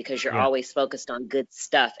positivity, because you're always focused on good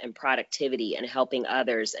stuff and productivity and helping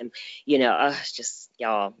others. And, just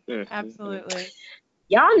y'all. Absolutely.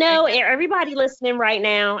 Y'all know, everybody listening right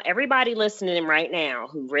now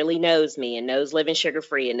who really knows me and knows Living Sugar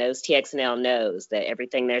Free and knows TXNL knows that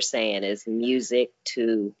everything they're saying is music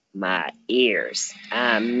to my ears.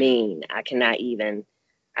 I mean, I can't even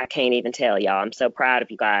tell y'all. I'm so proud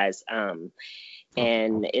of you guys.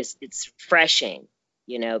 And it's refreshing,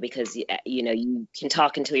 because, you can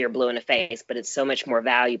talk until you're blue in the face, but it's so much more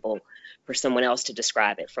valuable for someone else to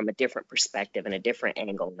describe it from a different perspective and a different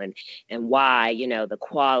angle, and why, the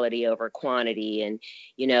quality over quantity. And,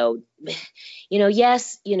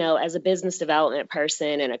 yes, as a business development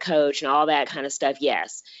person and a coach and all that kind of stuff,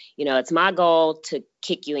 yes, it's my goal to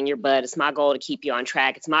kick you in your butt. It's my goal to keep you on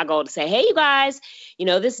track. It's my goal to say, hey, you guys,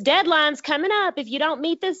 this deadline's coming up. If you don't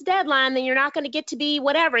meet this deadline, then you're not going to get to be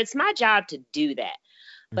whatever. It's my job to do that.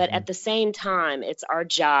 But at the same time, it's our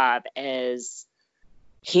job as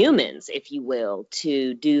humans, if you will,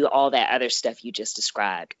 to do all that other stuff you just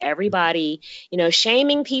described. Everybody,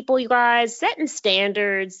 shaming people, you guys, setting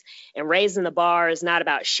standards and raising the bar is not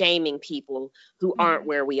about shaming people who aren't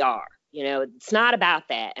where we are. It's not about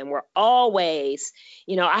that. And we're always,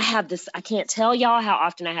 I can't tell y'all how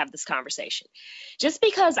often I have this conversation. Just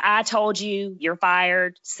because I told you you're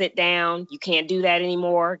fired, sit down, you can't do that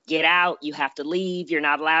anymore, get out, you have to leave, you're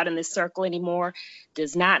not allowed in this circle anymore,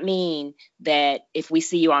 does not mean that if we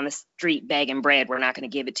see you on the street begging bread, we're not going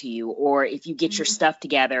to give it to you. Or if you get your stuff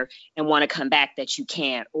together and want to come back, that you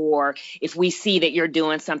can't. Or if we see that you're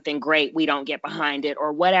doing something great, we don't get behind it,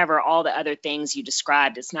 or whatever, all the other things you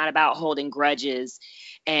described. It's not about holding grudges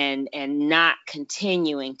and not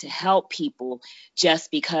continuing to help people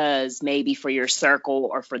just because maybe for your circle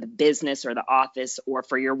or for the business or the office or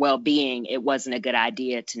for your well-being, it wasn't a good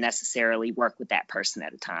idea to necessarily work with that person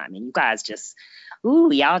at a time. And you guys just,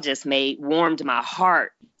 y'all just warmed my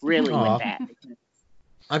heart really with that.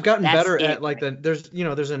 I've gotten better at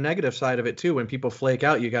there's a negative side of it too. When people flake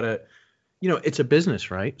out, you gotta, it's a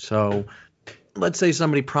business, right? So let's say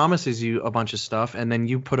somebody promises you a bunch of stuff and then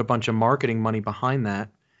you put a bunch of marketing money behind that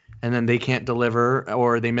and then they can't deliver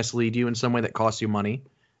or they mislead you in some way that costs you money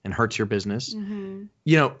and hurts your business. In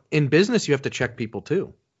business, you have to check people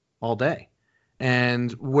too all day. And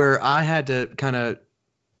where I had to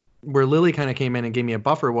where Lily kind of came in and gave me a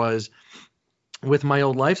buffer was with my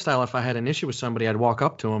old lifestyle. If I had an issue with somebody, I'd walk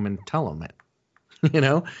up to them and tell them it,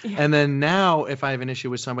 Yeah. And then now if I have an issue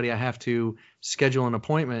with somebody, I have to schedule an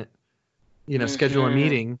appointment, schedule a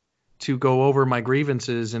meeting to go over my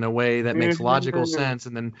grievances in a way that makes logical sense.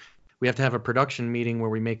 And then we have to have a production meeting where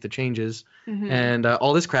we make the changes and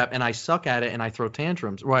all this crap. And I suck at it and I throw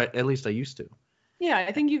tantrums. Right. At least I used to. Yeah.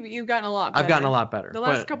 I think you've gotten a lot better. I've gotten a lot better. The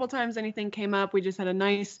last couple times anything came up, we just had a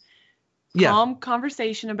nice, calm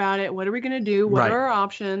conversation about it. What are we going to do? What are our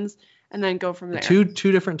options? And then go from there. Two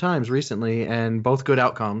different times recently and both good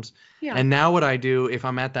outcomes. Yeah. And now what I do if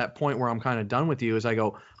I'm at that point where I'm kind of done with you is I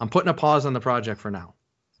go, I'm putting a pause on the project for now.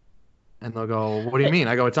 And they'll go, what do you mean?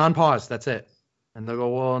 I go, it's on pause. That's it. And they'll go,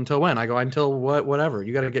 well, until when? I go, until whatever.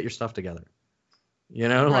 You got to get your stuff together.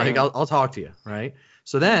 Right. I'll talk to you. Right.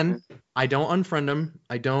 So then I don't unfriend them.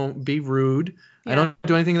 I don't be rude. Yeah. I don't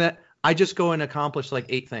do anything I just go and accomplish like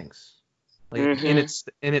 8 things. In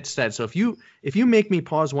its stead. So if you make me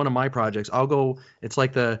pause one of my projects, I'll go. It's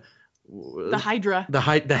like the Hydra. The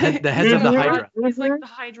heads of the Hydra. It's like the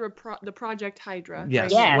Hydra, the Project Hydra.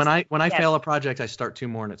 Yes. Right? When I fail a project, I start 2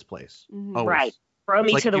 more in its place. Always. Right. Throw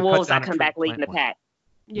me to the wolves. I come back leading the pack.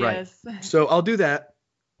 Yes. Right. So I'll do that,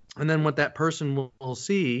 and then what that person will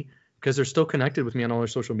see, because they're still connected with me on all their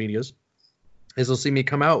social medias, is they'll see me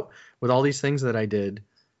come out with all these things that I did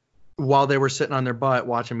while they were sitting on their butt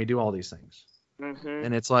watching me do all these things.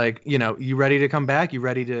 And it's like, you ready to come back? You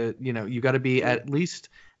ready to, you got to be at least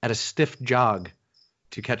at a stiff jog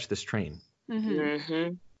to catch this train.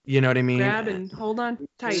 You know what I mean? Grab and hold on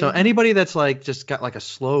tight. So anybody that's like just got like a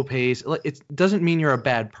slow pace, it doesn't mean you're a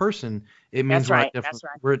bad person. It means we're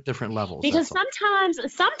at different levels. Because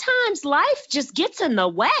sometimes life just gets in the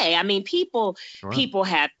way. I mean, people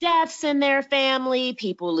have deaths in their family.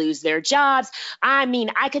 People lose their jobs. I mean,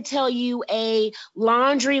 I could tell you a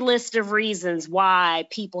laundry list of reasons why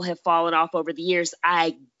people have fallen off over the years.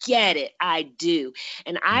 I get it. I do.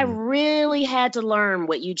 And I really had to learn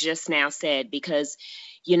what you just now said because,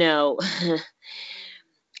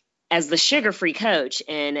 as the sugar-free coach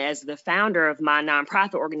and as the founder of my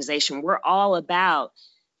nonprofit organization, we're all about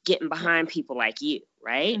getting behind people like you,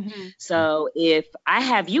 right? So if I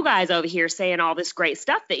have you guys over here saying all this great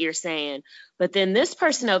stuff that you're saying, but then this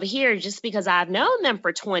person over here, just because I've known them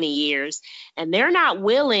for 20 years and they're not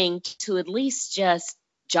willing to at least just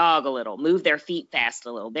jog a little, move their feet fast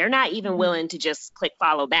a little. They're not even willing to just click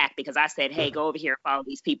follow back because I said, hey, go over here and follow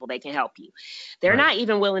these people. They can help you. They're not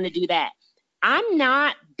even willing to do that. I'm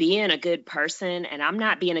not being a good person and I'm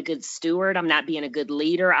not being a good steward. I'm not being a good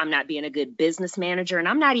leader. I'm not being a good business manager. And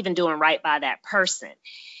I'm not even doing right by that person.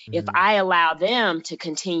 If I allow them to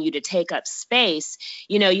continue to take up space,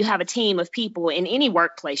 you have a team of people in any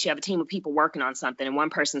workplace, you have a team of people working on something and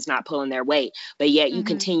one person's not pulling their weight, but yet you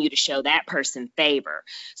continue to show that person favor.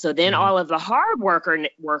 So then all of the hard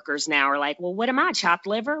workers now are like, well, what am I, chopped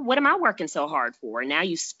liver? What am I working so hard for? And now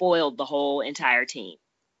you spoiled the whole entire team.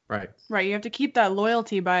 Right. Right. You have to keep that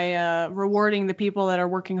loyalty by rewarding the people that are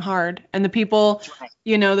working hard, and the people,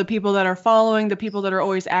 the people that are following, the people that are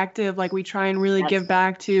always active. Like, we try and really give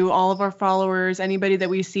back to all of our followers, anybody that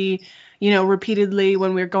we see, repeatedly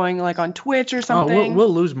when we're going like on Twitch or something. Oh,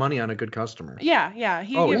 we'll lose money on a good customer. Yeah.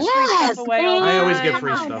 He Always. gives free stuff away all the I always time. give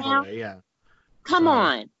free stuff away. Yeah. Come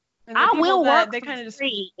on. And the I people will that work they for kind of just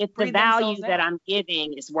free if the breathe value themselves that out. I'm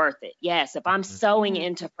giving is worth it. Yes, if I'm sowing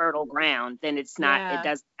into fertile ground, then it's not. Yeah. It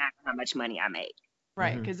doesn't matter how much money I make.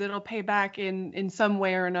 Right, because it'll pay back in some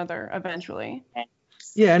way or another eventually.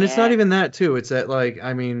 Yeah, and it's not even that too. It's that, like,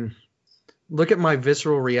 I mean, look at my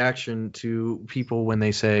visceral reaction to people when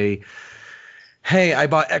they say, "Hey, I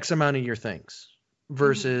bought X amount of your things,"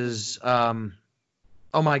 versus, "Oh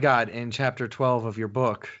my God, in chapter 12 of your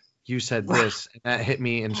book, you said this, and that hit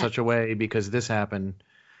me in such a way because this happened."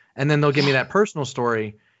 And then they'll give me that personal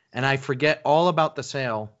story, and I forget all about the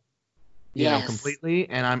sale, completely,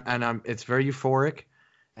 and I'm it's very euphoric,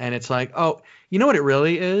 and it's like, oh, you know what it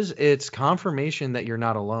really is? It's confirmation that you're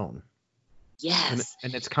not alone. Yes.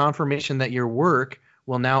 And it's confirmation that your work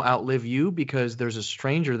will now outlive you because there's a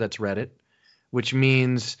stranger that's read it, which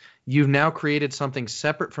means you've now created something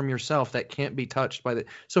separate from yourself that can't be touched by the.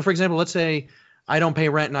 So, for example, let's say I don't pay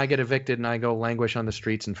rent and I get evicted and I go languish on the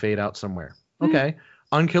streets and fade out somewhere. Okay.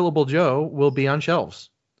 Unkillable Joe will be on shelves.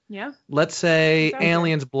 Yeah. Let's say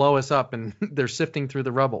aliens blow us up and they're sifting through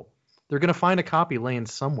the rubble. They're going to find a copy laying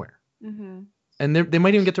somewhere. Mm-hmm. And they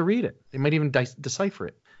might even get to read it. They might even decipher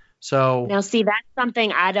it. So now, see, that's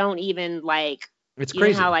something I don't even like. It's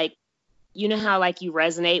crazy. You know how you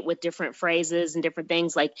resonate with different phrases and different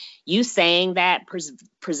things. Like, you saying that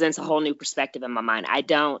presents a whole new perspective in my mind. I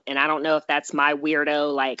don't know if that's my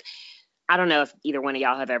weirdo. Like, I don't know if either one of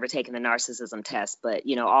y'all have ever taken the narcissism test, but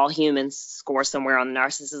all humans score somewhere on the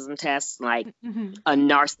narcissism test. Like, a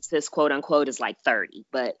narcissist, quote unquote, is like 30,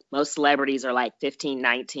 but most celebrities are like 15,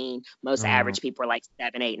 19. Most average people are like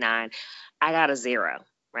 7, 8, 9. I got a 0,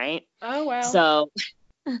 right? Oh, wow. So,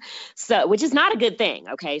 which is not a good thing.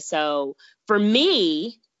 Okay. So for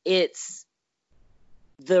me, it's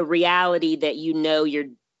the reality that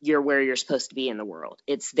you're where you're supposed to be in the world.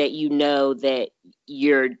 It's that that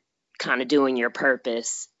you're kind of doing your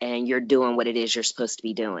purpose and you're doing what it is you're supposed to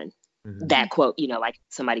be doing. Mm-hmm. That quote, like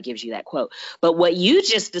somebody gives you that quote. But what you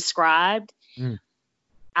just described,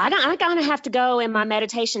 I kind of have to go in my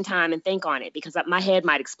meditation time and think on it, because my head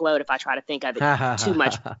might explode if I try to think of it too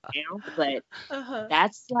much now. But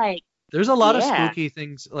that's like, there's a lot of spooky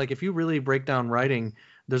things. Like, if you really break down writing,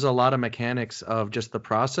 there's a lot of mechanics of just the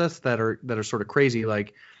process that are sort of crazy.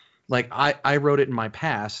 Like I wrote it in my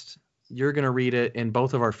past. You're going to read it in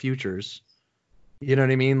both of our futures. You know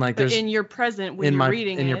what I mean? Like, there's in your present when you're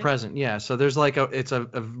reading it. In your present, yeah. So there's it's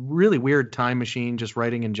a really weird time machine, just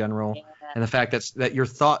writing in general, and the fact that your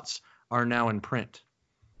thoughts are now in print,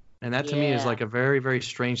 and that to me is like a very, very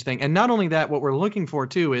strange thing. And not only that, what we're looking for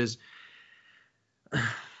too is, I'm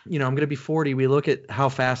going to be 40. We look at how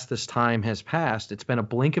fast this time has passed. It's been a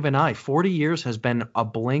blink of an eye. 40 years has been a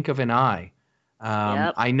blink of an eye.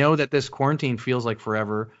 I know that this quarantine feels like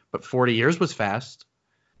forever, but 40 years was fast.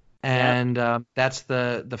 And that's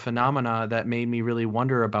the phenomena that made me really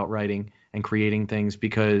wonder about writing and creating things,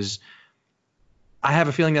 because I have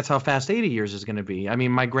a feeling that's how fast 80 years is going to be. I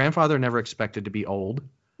mean, my grandfather never expected to be old.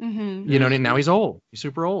 Mm-hmm. Now he's old. He's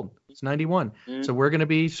super old. He's 91. Mm-hmm. So we're going to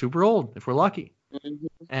be super old if we're lucky. Mm-hmm.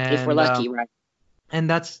 And, if we're lucky, right. And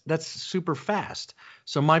that's super fast.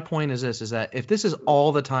 So my point is this, is that if this is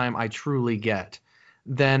all the time I truly get,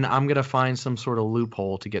 then I'm going to find some sort of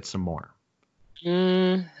loophole to get some more.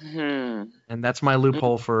 Mm-hmm. And that's my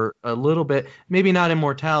loophole for a little bit, maybe not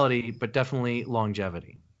immortality, but definitely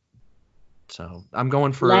longevity. So I'm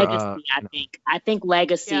going for legacy. I think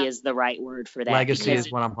legacy is the right word for that. Legacy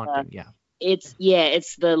is what I'm hunting. It's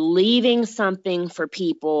the leaving something for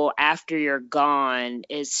people after you're gone.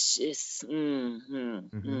 It's just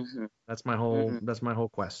that's my whole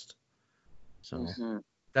quest. So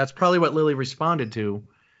that's probably what Lily responded to.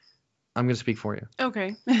 I'm going to speak for you.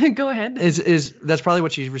 Okay, go ahead. That's probably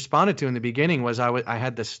what she responded to in the beginning, was I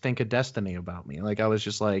had this stink of destiny about me. Like, I was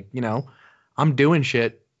just like, I'm doing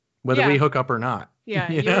shit whether we hook up or not.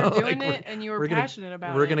 Yeah, you were doing it and you were passionate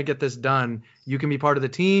about it. We're going to get this done. You can be part of the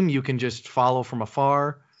team. You can just follow from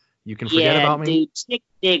afar. You can forget about me. Dude, chick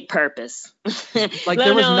dig purpose. Like,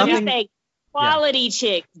 there was nothing. Quality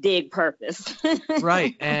chick dig purpose.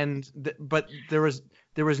 Right. But there was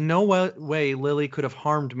no way Lily could have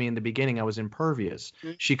harmed me in the beginning. I was impervious.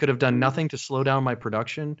 She could have done nothing to slow down my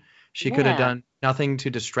production. She could have done nothing to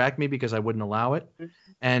distract me because I wouldn't allow it.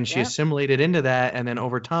 And she assimilated into that. And then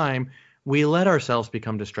over time, we let ourselves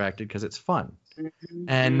become distracted because it's fun.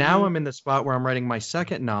 And now I'm in the spot where I'm writing my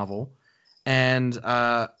second novel. And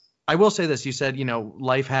I will say this. You said,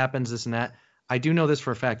 life happens, this and that. I do know this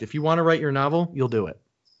for a fact. If you want to write your novel, you'll do it.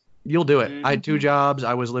 You'll do it. I had 2 jobs.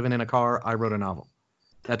 I was living in a car. I wrote a novel.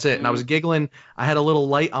 That's it. And I was giggling. I had a little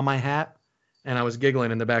light on my hat, and I was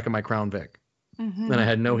giggling in the back of my Crown Vic. And I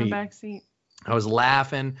had no heat. Back seat. I was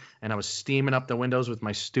laughing, and I was steaming up the windows with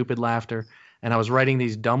my stupid laughter. And I was writing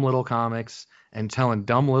these dumb little comics and telling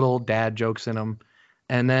dumb little dad jokes in them.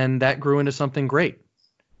 And then that grew into something great.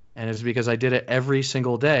 And it's because I did it every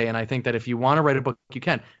single day. And I think that if you want to write a book, you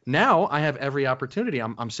can. Now I have every opportunity.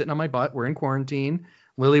 I'm sitting on my butt. We're in quarantine.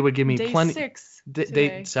 Lily would give me plenty. Day 6.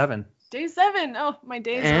 Day 7. Day 7. Oh, my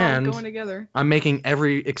days are all going together. I'm making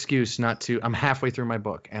every excuse not to. I'm halfway through my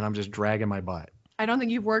book, and I'm just dragging my butt. I don't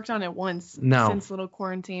think you've worked on it once since little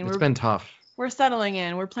quarantine. It's been tough. We're settling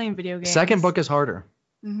in. We're playing video games. Second book is harder.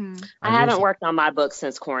 I haven't worked on my book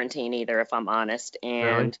since quarantine either, if I'm honest.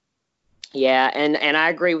 And really? Yeah, and I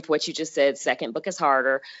agree with what you just said. Second book is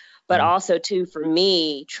harder. But also, too, for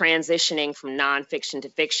me, transitioning from nonfiction to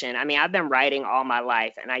fiction, I mean, I've been writing all my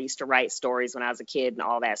life, and I used to write stories when I was a kid and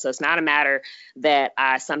all that. So it's not a matter that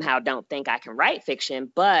I somehow don't think I can write fiction,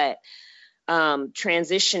 but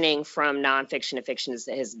transitioning from nonfiction to fiction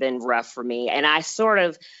has been rough for me. And I sort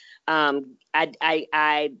of,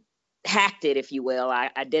 I hacked it, if you will.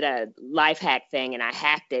 I did a life hack thing, and I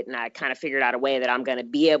hacked it, and I kind of figured out a way that I'm going to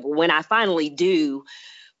be able, when I finally do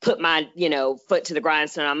put my, foot to the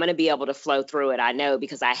grindstone, I'm going to be able to flow through it. I know,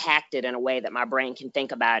 because I hacked it in a way that my brain can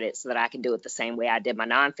think about it so that I can do it the same way I did my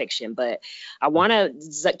nonfiction. But I want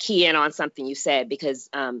to key in on something you said, because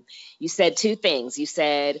you said 2 things. You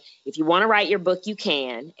said, if you want to write your book, you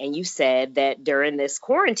can. And you said that during this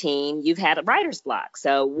quarantine, you've had a writer's block.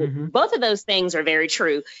 So both of those things are very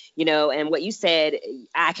true, and what you said,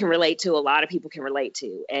 I can relate to, a lot of people can relate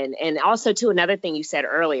to. And also to another thing you said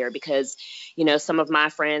earlier, because, some of my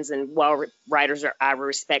friends and writers I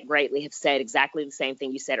respect greatly have said exactly the same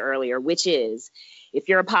thing you said earlier, which is, if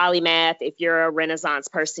you're a polymath, if you're a Renaissance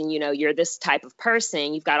person, you're this type of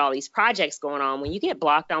person, you've got all these projects going on. When you get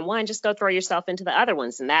blocked on one, just go throw yourself into the other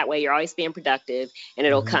ones. And that way you're always being productive and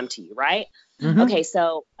it'll come to you, right? Okay,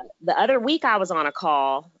 so the other week I was on a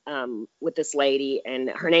call with this lady, and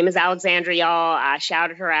her name is Alexandra, y'all. I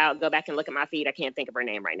shouted her out. Go back and look at my feed. I can't think of her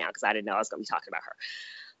name right now because I didn't know I was going to be talking about her.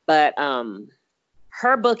 But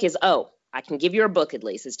her book is, I can give you her book at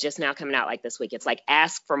least. It's just now coming out like this week. It's like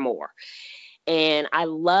Ask for More. And I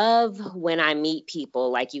love when I meet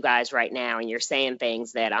people like you guys right now, and you're saying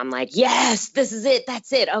things that I'm like, yes, this is it.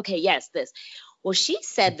 That's it. Okay, yes, this. Well, she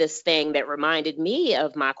said this thing that reminded me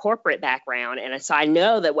of my corporate background. And so I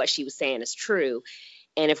know that what she was saying is true.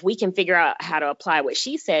 And if we can figure out how to apply what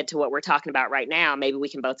she said to what we're talking about right now, maybe we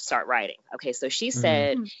can both start writing. Okay, so she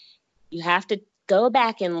said, you have to go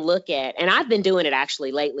back and look at, and I've been doing it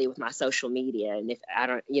actually lately with my social media. And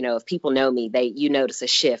if people know me, you notice a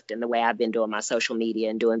shift in the way I've been doing my social media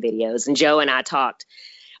and doing videos. And Joe and I talked,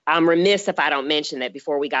 I'm remiss if I don't mention that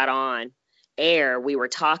before we got on air, we were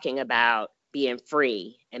talking about being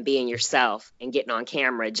free and being yourself and getting on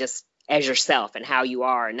camera just as yourself and how you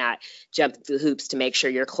are, and not jumping through hoops to make sure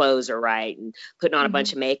your clothes are right and putting on a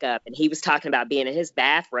bunch of makeup. And he was talking about being in his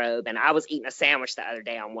bathrobe, and I was eating a sandwich the other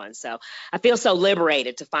day on one. So I feel so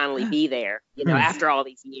liberated to finally be there, after all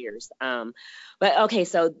these years. But okay,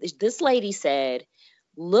 so this lady said,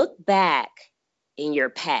 look back in your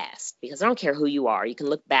past, because I don't care who you are. You can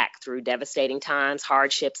look back through devastating times,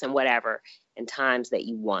 hardships, and whatever, and times that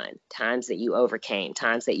you won, times that you overcame,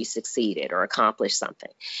 times that you succeeded or accomplished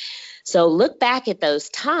something. So look back at those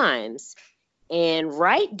times and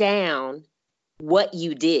write down what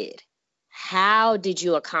you did. How did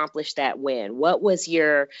you accomplish that win? What was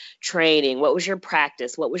your training? What was your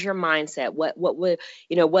practice? What was your mindset? What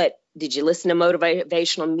did you listen to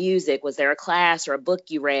motivational music? Was there a class or a book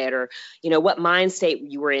you read, or, what mind state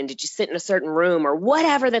you were in? Did you sit in a certain room, or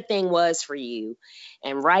whatever the thing was for you,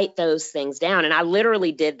 and write those things down? And I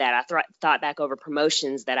literally did that. I thought back over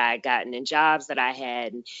promotions that I had gotten and jobs that I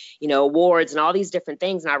had, and, awards and all these different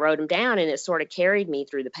things. And I wrote them down, and it sort of carried me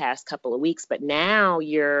through the past couple of weeks. But now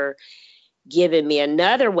you're giving me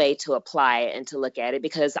another way to apply it and to look at it,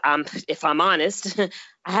 because if I'm honest,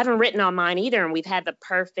 I haven't written on mine either. And we've had the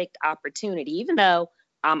perfect opportunity, even though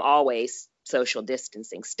I'm always social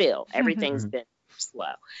distancing still. Everything's been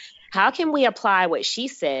slow. How can we apply what she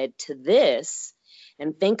said to this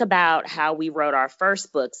and think about how we wrote our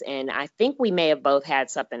first books? And I think we may have both had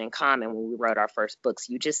something in common when we wrote our first books.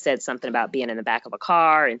 You just said something about being in the back of a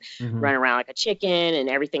car and running around like a chicken and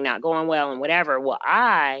everything not going well and whatever. Well,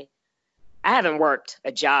 I I haven't worked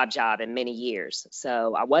a job in many years,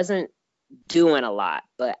 so I wasn't doing a lot,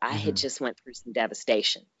 but I had just went through some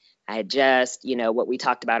devastation. I had just, what we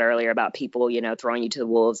talked about earlier about people, throwing you to the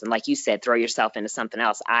wolves. And like you said, throw yourself into something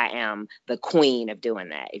else. I am the queen of doing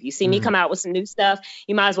that. If you see me come out with some new stuff,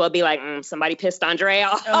 you might as well be like, somebody pissed Andrea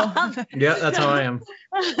off. Oh. Yeah, that's how I am.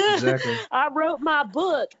 Exactly. I wrote my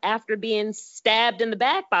book after being stabbed in the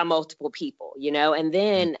back by multiple people, and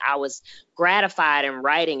then I was gratified in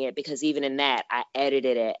writing it, because even in that, I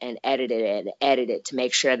edited it to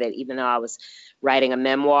make sure that even though I was writing a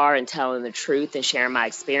memoir and telling the truth and sharing my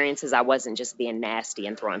experiences, I wasn't just being nasty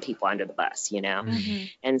and throwing people under the bus,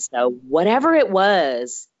 And so whatever it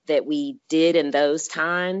was that we did in those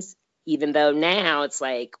times, even though now it's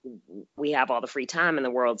like we have all the free time in the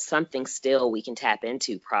world, something still we can tap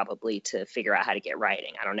into probably to figure out how to get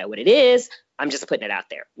writing. I don't know what it is. I'm just putting it out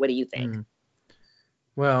there. What do you think?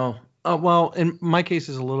 Well, in my case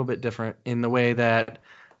is a little bit different in the way that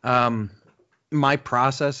my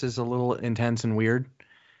process is a little intense and weird,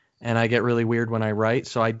 and I get really weird when I write.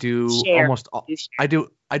 So I do almost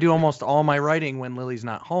all my writing when Lily's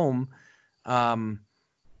not home,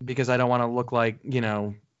 because I don't want to look like,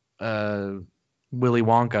 Willy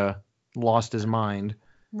Wonka lost his mind.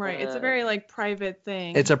 Right. It's a very private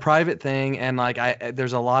thing. It's a private thing, and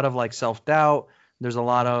there's a lot of self-doubt. There's a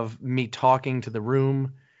lot of me talking to the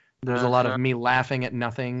room. There's a lot of me laughing at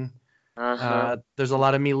nothing. There's a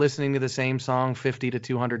lot of me listening to the same song 50 to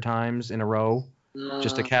 200 times in a row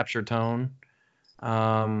just to capture tone. As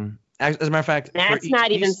a matter of fact, that's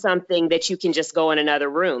not even something that you can just go in another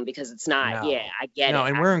room, because it's not. No. Yeah, I get it. No,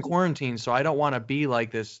 and we're in quarantine, so I don't want to be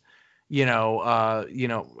like this. I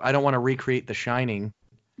don't want to recreate The Shining.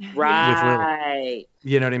 Right.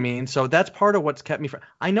 You know what I mean? So that's part of what's kept me from.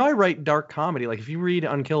 I know I write dark comedy. Like if you read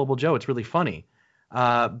Unkillable Joe, it's really funny.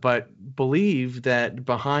 But believe that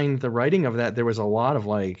behind the writing of that, there was a lot of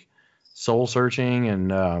soul searching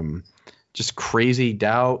and just crazy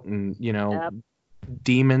doubt and,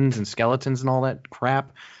 demons and skeletons and all that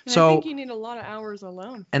crap. And so I think you need a lot of hours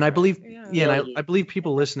alone. And I believe, I believe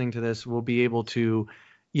people listening to this will be able to,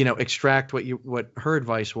 extract what her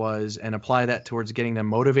advice was and apply that towards getting them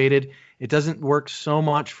motivated. It doesn't work so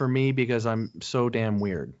much for me because I'm so damn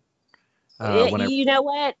weird. You know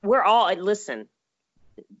what? We're all, listen,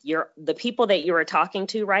 the people that you are talking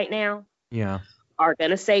to right now are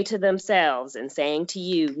going to say to themselves and saying to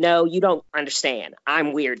you, no, you don't understand.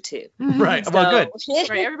 I'm weird too. Right. Well, good.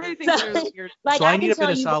 Right. Everybody thinks they're weird. So I need a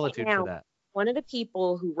bit of solitude for that. One of the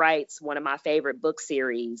people who writes one of my favorite book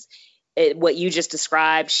series, what you just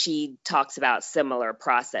described, she talks about similar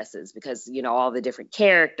processes because, all the different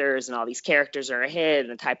characters and all these characters are ahead and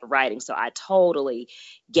the type of writing. So I totally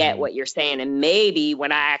get what you're saying. And maybe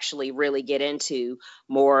when I actually really get into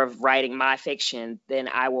more of writing my fiction, then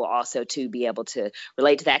I will also too be able to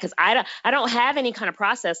relate to that. Cause I don't have any kind of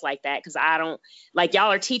process like that. Cause I don't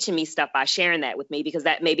y'all are teaching me stuff by sharing that with me, because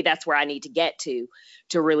maybe that's where I need to get to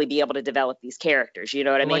really be able to develop these characters. You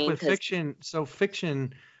know what I mean? Like with fiction. So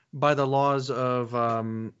fiction, by the laws of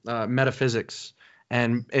metaphysics,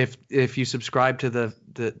 and if you subscribe to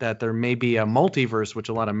that there may be a multiverse, which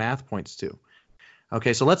a lot of math points to.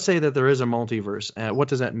 Okay, so let's say that there is a multiverse. What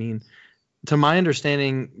does that mean? To my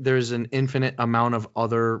understanding, there's an infinite amount of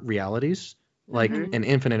other realities, an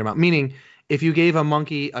infinite amount. Meaning, if you gave a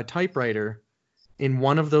monkey a typewriter in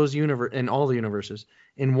one of those in all the universes,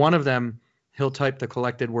 in one of them, he'll type the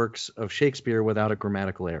collected works of Shakespeare without a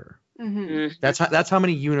grammatical error. Mm-hmm. That's how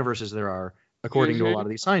many universes there are, according to a lot of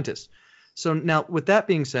these scientists. So now, with that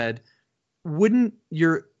being said, wouldn't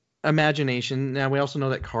your imagination, now we also know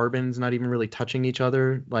that carbon's not even really touching each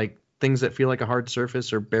other, like things that feel like a hard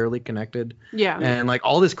surface are barely connected. Yeah. And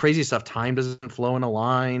all this crazy stuff, time doesn't flow in a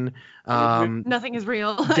line. Nothing is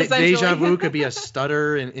real. Deja vu could be a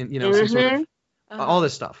stutter and some sort of all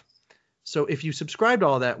this stuff. So if you subscribe to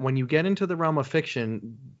all that, when you get into the realm of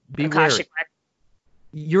fiction, be wary.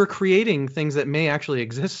 You're creating things that may actually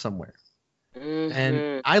exist somewhere.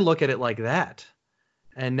 And I look at it like that.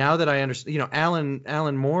 And now that I understand,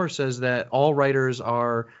 Alan Moore says that all writers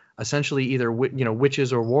are essentially either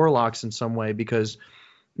witches or warlocks in some way, because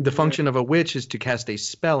the function of a witch is to cast a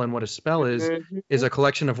spell, and what a spell is a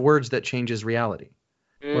collection of words that changes reality.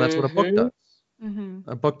 Well, that's what a book does.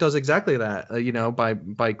 A book does exactly that.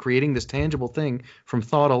 By creating this tangible thing from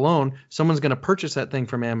thought alone, someone's going to purchase that thing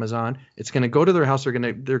from Amazon. It's going to go to their house. They're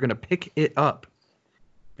going to pick it up,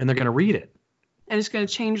 and they're going to read it. And it's going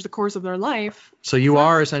to change the course of their life. So you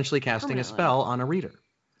are essentially casting a spell on a reader.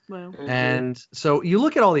 Well. And so you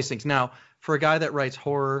look at all these things. Now, for a guy that writes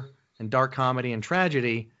horror and dark comedy and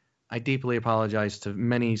tragedy, I deeply apologize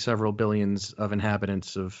to several billions of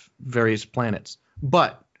inhabitants of various planets.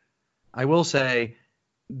 But I will say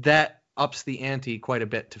that ups the ante quite a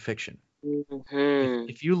bit to fiction. Mm-hmm.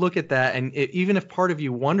 If you look at that, and even if part of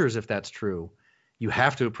you wonders if that's true, you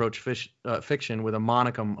have to approach fiction with a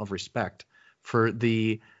monicum of respect for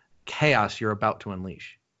the chaos you're about to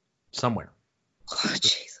unleash somewhere. Oh,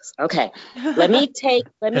 Jesus. Okay. Let me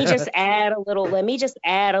just add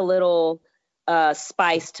a little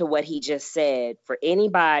spice to what he just said for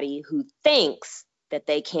anybody who thinks that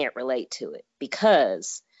they can't relate to it.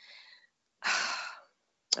 Because,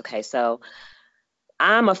 okay, so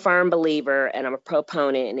I'm a firm believer and I'm a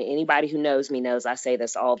proponent, and anybody who knows me knows I say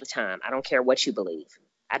this all the time. I don't care what you believe.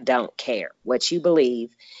 I don't care what you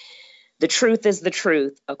believe. The truth is the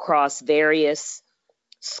truth across various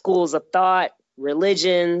schools of thought,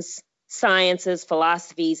 religions, sciences,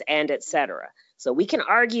 philosophies, and etc. So we can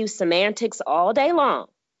argue semantics all day long,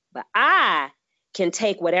 but I can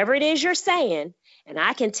take whatever it is you're saying, and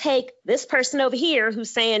I can take this person over here who's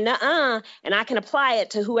saying nuh-uh, and I can apply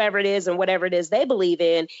it to whoever it is and whatever it is they believe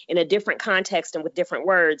in a different context and with different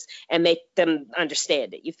words and make them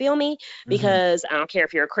understand it. You feel me? Because I don't care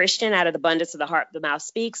if you're a Christian, out of the abundance of the heart, the mouth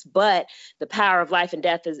speaks, but the power of life and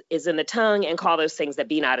death is in the tongue, and call those things that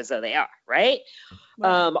be not as though they are, right?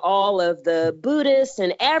 All of the Buddhists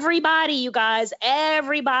and everybody, you guys,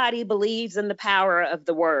 everybody believes in the power of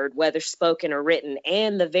the word, whether spoken or written,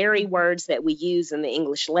 and the very words that we use in the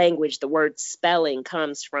English language. The word spelling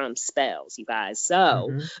comes from spells, you guys.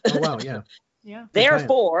 So, oh wow, yeah. Yeah.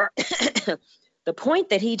 Therefore, the point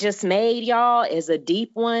that he just made, y'all, is a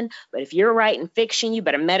deep one. But if you're writing fiction, you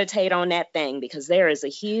better meditate on that thing, because there is a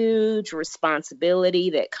huge responsibility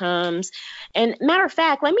that comes. And matter of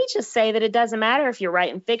fact, let me just say that it doesn't matter if you're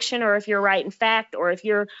writing fiction or if you're writing fact or if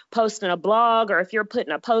you're posting a blog or if you're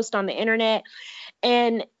putting a post on the internet.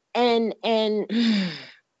 And a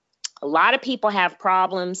lot of people have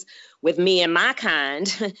problems with me and my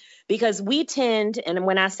kind because we tend, and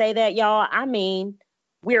when I say that, y'all, I mean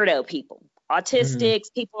weirdo people.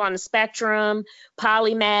 Autistics, people on the spectrum,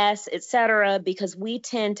 polymaths, etc., because we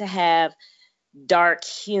tend to have dark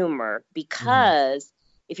humor, because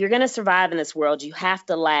if you're going to survive in this world, you have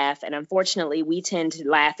to laugh. And unfortunately, we tend to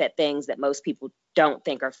laugh at things that most people don't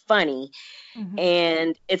think are funny.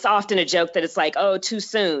 And it's often a joke that it's like, oh, too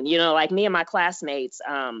soon. You know, like me and my classmates,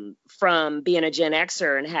 from being a Gen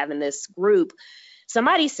Xer and having this group,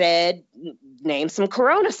 somebody said, name some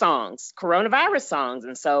coronavirus songs.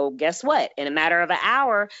 And so guess what? In a matter of an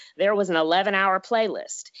hour, there was an 11-hour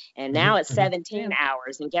playlist. And now it's 17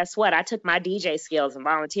 hours. And guess what? I took my DJ skills and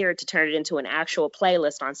volunteered to turn it into an actual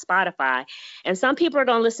playlist on Spotify. And some people are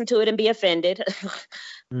going to listen to it and be offended.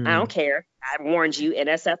 I don't care. I warned you,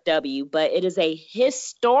 NSFW. But it is a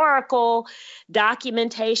historical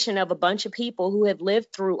documentation of a bunch of people who have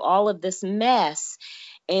lived through all of this mess.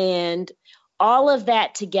 And all of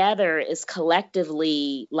that together is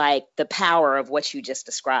collectively like the power of what you just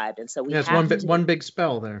described. And so we have one big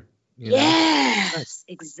spell there. Yes, nice.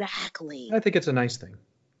 Exactly. I think it's a nice thing.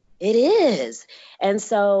 It is. And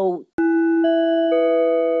so.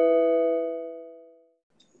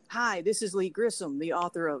 Hi, this is Lee Grissom, the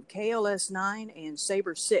author of KLS 9 and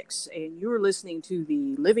Saber 6, and you're listening to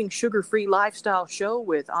the Living Sugar-Free Lifestyle Show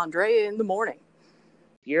with Andrea in the Morning.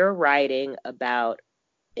 You're writing about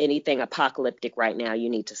anything apocalyptic right now, you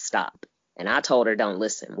need to stop. And I told her, don't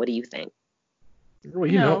listen. What do you think? Well,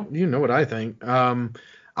 you know what I think.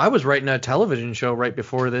 I was writing a television show right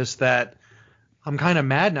before this that I'm kind of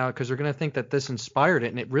mad now because they're going to think that this inspired it,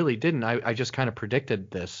 and it really didn't. I just kind of predicted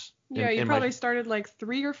this. Yeah, you probably started like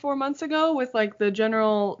 3 or 4 months ago with like the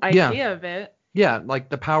general idea of it. Yeah, like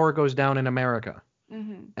the power goes down in America.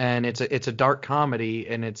 And it's a dark comedy,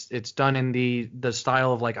 and it's done in the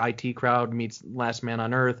style of like IT Crowd meets Last Man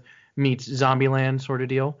on Earth meets Zombieland sort of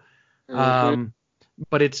deal.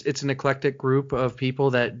 But it's an eclectic group of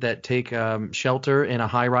people that take shelter in a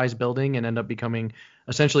high-rise building and end up becoming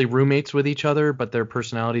essentially roommates with each other, but their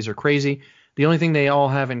personalities are crazy. The only thing they all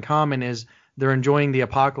have in common is they're enjoying the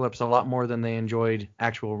apocalypse a lot more than they enjoyed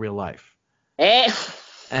actual real life.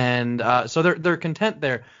 And so they're content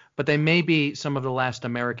there. But they may be some of the last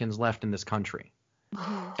Americans left in this country.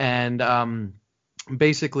 And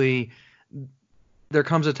basically, there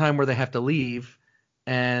comes a time where they have to leave.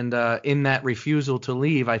 And in that refusal to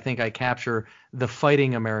leave, I think I capture the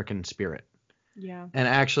fighting American spirit. Yeah. And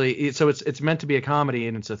actually, so it's meant to be a comedy,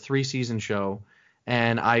 and it's a 3-season show.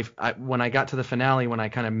 And when I got to the finale, when I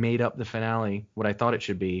kind of made up the finale, what I thought it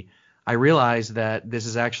should be, I realized that this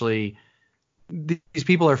is actually – these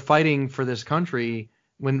people are fighting for this country –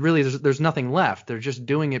 when really there's nothing left. They're just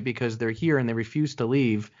doing it because they're here and they refuse to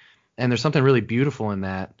leave. and there's something really beautiful in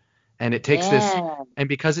that. And it takes this, and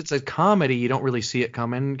because it's a comedy, you don't really see it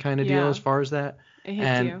coming kind of deal as far as that. It hits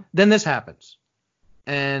and you. then this happens.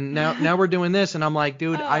 And now we're doing this, and I'm like,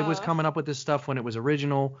 dude, I was coming up with this stuff when it was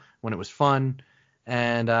original, when it was fun,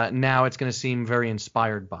 and now it's going to seem very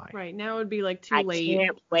inspired by. Right, now it would be like too late. I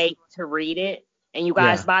can't wait to read it. And you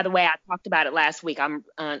guys, by the way, I talked about it last week. I'm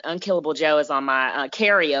Unkillable Joe is on my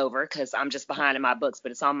carryover because I'm just behind in my books,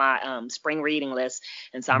 but it's on my spring reading list.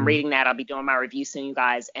 And so I'm reading that. I'll be doing my review soon, you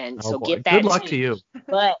guys. And so get that. Good luck to you.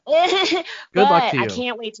 But, Good luck to you. I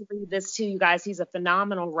can't wait to read this too, you guys. He's a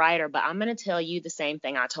phenomenal writer, but I'm going to tell you the same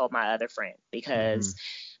thing I told my other friend because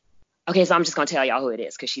okay, so I'm just going to tell y'all who it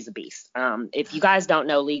is because she's a beast. If you guys don't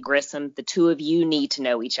know Lee Grissom, the two of you need to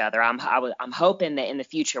know each other. I'm hoping that in the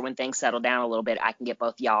future when things settle down a little bit, I can get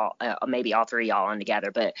both y'all, maybe all three of y'all on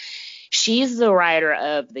together. But she's the writer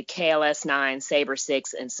of the KLS 9, Saber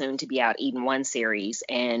 6, and soon to be out Eden 1 series.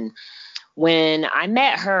 And when I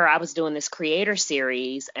met her, I was doing this creator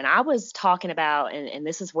series and I was talking about, and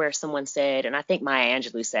this is where someone said, and I think Maya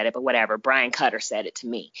Angelou said it, but whatever, Brian Cutter said it to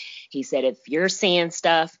me. He said, if you're seeing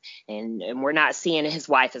stuff and we're not seeing his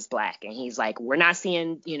wife is black, and he's like, we're not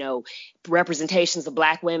seeing, representations of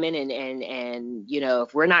black women and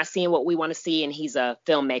if we're not seeing what we want to see, and he's a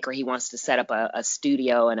filmmaker, he wants to set up a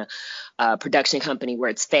studio and a production company where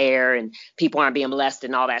it's fair and people aren't being molested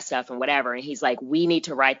and all that stuff and whatever. And he's like, we need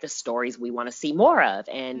to write the stories we want to see more of.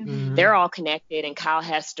 And they're all connected. And Kyle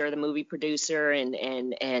Hester, the movie producer, and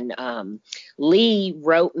Lee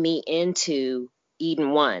wrote me into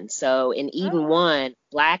Eden 1. So in Eden 1,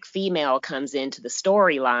 black female comes into the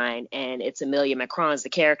storyline, and it's Amelia Macron's the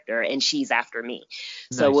character, and she's after me.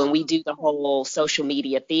 Nice. So when we do the whole social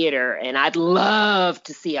media theater, and I'd love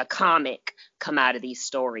to see a comic come out of these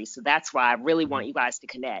stories. So that's why I really want you guys to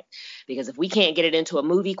connect, because if we can't get it into a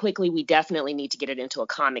movie quickly, we definitely need to get it into a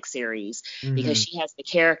comic series, because she has the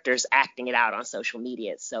characters acting it out on social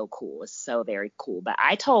media. It's so cool. It's so very cool. But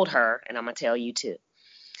I told her, and I'm going to tell you too,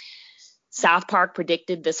 South Park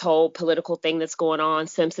predicted this whole political thing that's going on.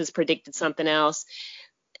 Simpsons predicted something else.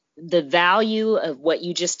 The value of what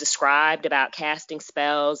you just described about casting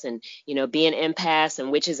spells and, being empaths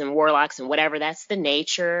and witches and warlocks and whatever, that's the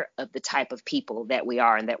nature of the type of people that we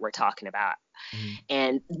are and that we're talking about.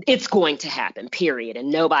 And it's going to happen, period.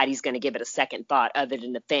 And nobody's going to give it a second thought other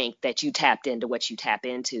than to think that you tapped into what you tap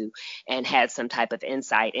into and had some type of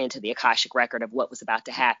insight into the Akashic record of what was about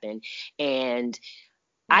to happen. And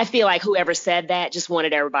I feel like whoever said that just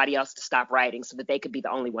wanted everybody else to stop writing so that they could be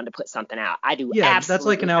the only one to put something out. I do. Yeah, absolutely that's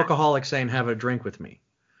like an alcoholic saying, have a drink with me.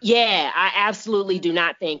 Yeah, I absolutely do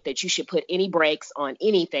not think that you should put any brakes on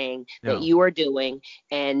anything that you are doing.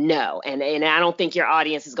 And no, and I don't think your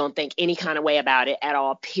audience is going to think any kind of way about it at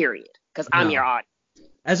all, period, because I'm your audience.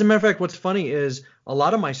 As a matter of fact, what's funny is a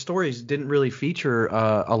lot of my stories didn't really feature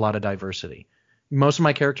a lot of diversity. Most of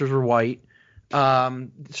my characters were white.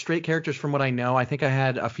 Straight characters from what I know. I think I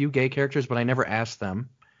had a few gay characters, but I never asked them.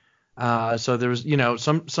 So there was,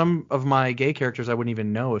 some of my gay characters I wouldn't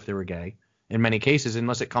even know if they were gay in many cases,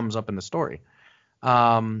 unless it comes up in the story.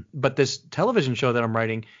 But this television show that I'm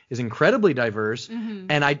writing is incredibly diverse.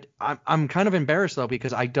 And I'm kind of embarrassed though,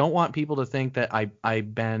 because I don't want people to think that I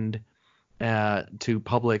bend to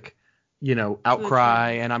public,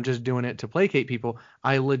 outcry, and I'm just doing it to placate people.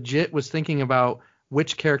 I legit was thinking about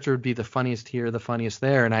which character would be the funniest here, the funniest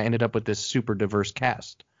there, and I ended up with this super diverse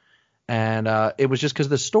cast. And it was just because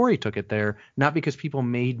the story took it there, not because people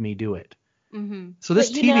made me do it. So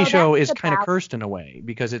this TV show is kind of cursed in a way,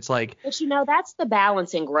 because it's like... But that's the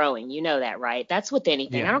balance in growing. You know that, right? That's with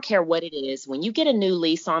anything. I don't care what it is. When you get a new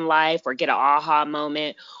lease on life or get an aha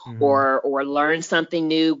moment or learn something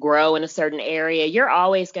new, grow in a certain area, you're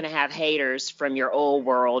always going to have haters from your old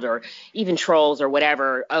world or even trolls or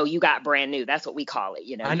whatever. Oh, you got brand new. That's what we call it.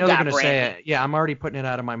 I know they're going to say it. Yeah, I'm already putting it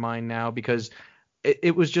out of my mind now, because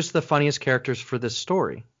it was just the funniest characters for this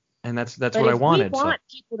story. And that's what I wanted. If we want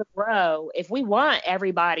people to grow, if we want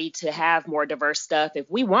everybody to have more diverse stuff, if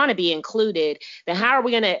we want to be included, then how are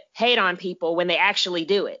we going to hate on people when they actually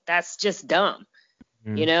do it? That's just dumb.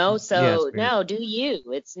 So no, do you?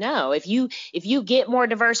 It's no. If you get more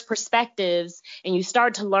diverse perspectives and you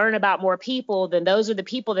start to learn about more people, then those are the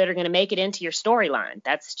people that are going to make it into your storyline.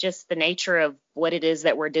 That's just the nature of what it is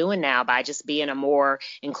that we're doing now by just being a more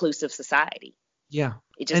inclusive society. Yeah.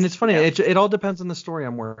 And it's funny. It all depends on the story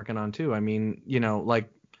I'm working on too. I mean, like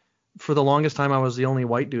for the longest time I was the only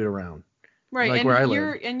white dude around. Right. Like and where I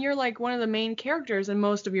live. you're like one of the main characters in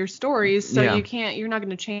most of your stories. So you're not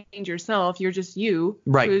going to change yourself. You're just you.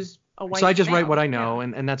 Right. Who's a white So I just male. write what I know.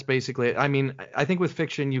 And that's basically it. I mean, I think with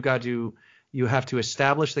fiction, you got to You have to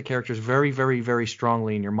establish the characters very, very, very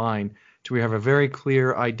strongly in your mind to have a very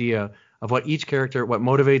clear idea of what each character, what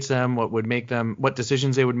motivates them, what would make them, what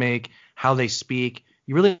decisions they would make, how they speak.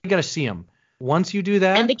 You really got to see them. Once you do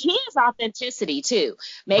that. And the key is authenticity too,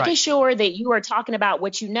 making sure that you are talking about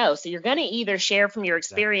what you know. So you're going to either share from your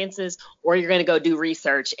experiences or you're going to go do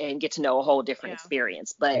research and get to know a whole different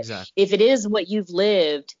experience. But if it is what you've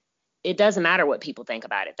lived, it doesn't matter what people think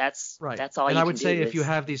about it. That's all you can do. And I would say if you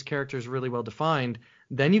have these characters really well defined,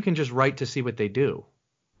 then you can just write to see what they do.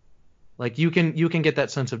 Like you can get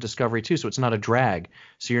that sense of discovery too, so it's not a drag.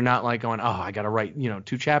 So you're not like going, oh, I got to write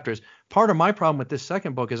 2 chapters. Part of my problem with this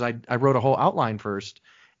second book is I wrote a whole outline first.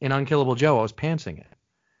 In Unkillable Joe, I was pantsing it.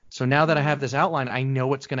 So now that I have this outline, I know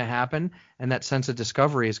what's going to happen, and that sense of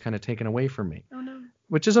discovery is kind of taken away from me. Oh no.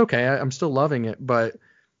 Which is okay. I'm still loving it, but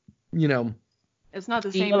it's not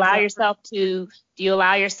the same. Do you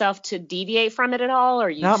allow yourself to deviate from it at all,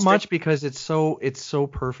 or you not much because it's so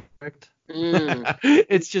perfect.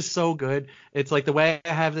 It's just so good. It's like the way I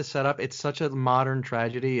have this set up. It's such a modern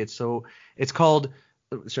tragedy. It's called.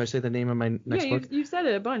 Should I say the name of my next book? You said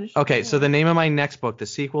it a bunch. Okay, so the name of my next book, the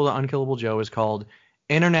sequel to Unkillable Joe, is called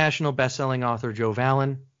International Bestselling Author Joe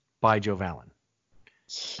Vallen by Joe Vallen.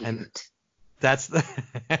 And that's the.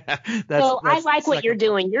 I like what you're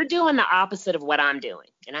doing. You're doing the opposite of what I'm doing,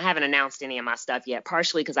 and I haven't announced any of my stuff yet.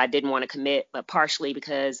 Partially because I didn't want to commit, but partially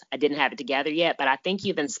because I didn't have it together yet. But I think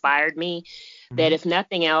you've inspired me that if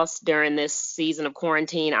nothing else during this season of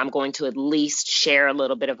quarantine, I'm going to at least share a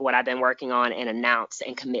little bit of what I've been working on and announce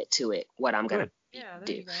and commit to it. What I'm going to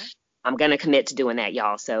do. I'm going to commit to doing that,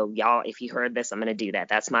 y'all. So y'all, if you heard this, I'm going to do that.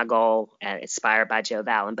 That's my goal, inspired by Joe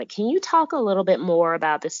Vallen. But can you talk a little bit more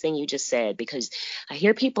about this thing you just said? Because I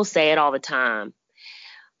hear people say it all the time,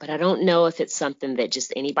 but I don't know if it's something that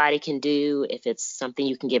just anybody can do, if it's something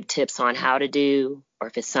you can give tips on how to do, or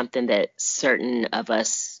if it's something that certain of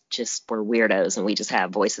us just were weirdos and we just have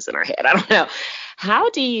voices in our head. I don't know. How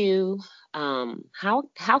do you,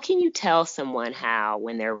 how can you tell someone how,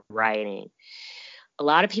 when they're writing? A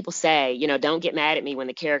lot of people say, don't get mad at me when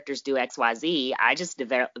the characters do X, Y, Z. I just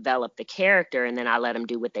develop the character and then I let them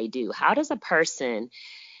do what they do. How does a person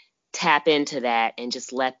tap into that and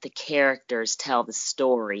just let the characters tell the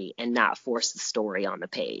story and not force the story on the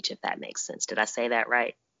page, if that makes sense? Did I say that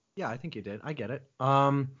right? Yeah, I think you did. I get it.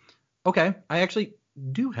 Okay. I actually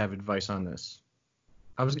do have advice on this.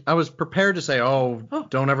 I was prepared to say,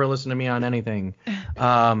 don't ever listen to me on anything,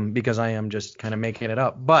 because I am just kind of making it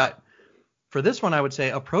up. But for this one, I would say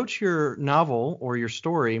approach your novel or your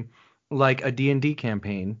story like a D&D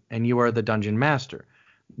campaign, and you are the dungeon master.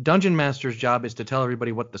 Dungeon master's job is to tell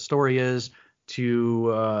everybody what the story is,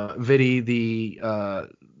 to vidi the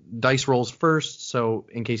dice rolls first, so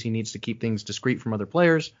in case he needs to keep things discreet from other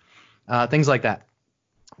players, things like that.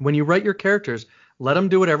 When you write your characters, let them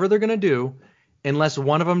do whatever they're going to do, unless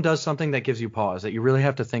one of them does something that gives you pause, that you really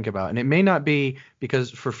have to think about. And it may not be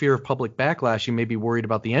because for fear of public backlash, you may be worried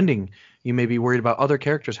about the ending. You may be worried about other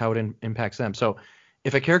characters, how it impacts them. So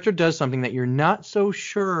if a character does something that you're not so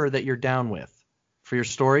sure that you're down with for your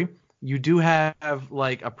story, you do have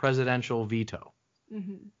like a presidential veto.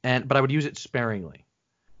 But I would use it sparingly.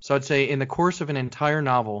 So I'd say in the course of an entire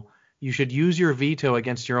novel, you should use your veto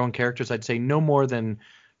against your own characters. I'd say no more than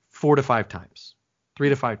 4 to 5 times. 3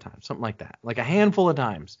 to 5 times, something like that, like a handful of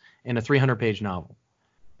times in a 300-page novel,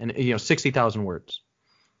 and 60,000 words.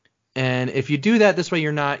 And if you do that this way,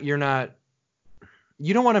 you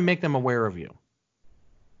don't want to make them aware of you.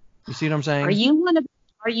 You see what I'm saying?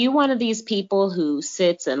 Are you one of these people who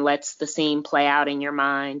sits and lets the scene play out in your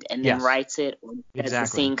mind and then writes it, or does the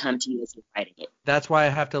scene come to you as you're writing it? That's why I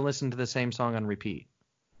have to listen to the same song on repeat.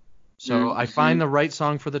 So I find the right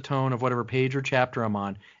song for the tone of whatever page or chapter I'm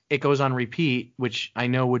on. It goes on repeat, which I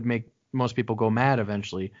know would make most people go mad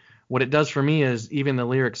eventually. What it does for me is even the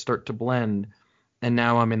lyrics start to blend, and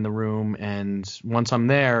now I'm in the room, and once I'm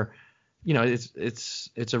there,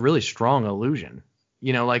 it's a really strong illusion.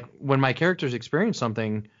 Like when my characters experience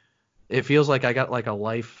something, it feels like I got like a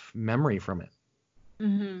life memory from it.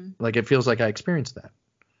 Like it feels like I experienced that.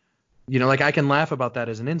 Like I can laugh about that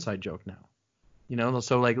as an inside joke now.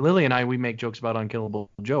 So like Lily and I, we make jokes about Unkillable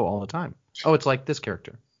Joe all the time. Oh, it's like this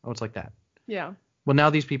character. Oh, it's like that. Yeah. Well, now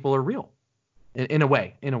these people are real, in a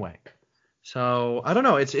way. So I don't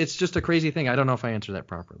know. It's just a crazy thing. I don't know if I answered that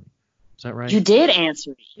properly. Is that right? You did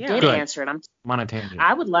answer it. You did answer it. I'm on a tangent.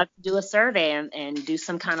 I would love to do a survey and do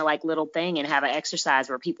some kind of like little thing and have an exercise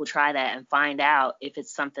where people try that and find out if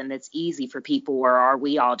it's something that's easy for people, or are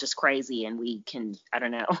we all just crazy and we can, I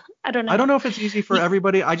don't know. I don't know if it's easy for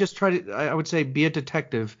everybody. I just I would say be a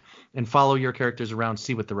detective and follow your characters around,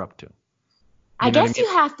 see what they're up to. I guess you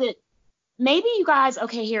have to. maybe you guys,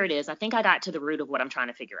 okay, here it is. I think I got to the root of what I'm trying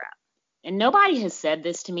to figure out. And nobody has said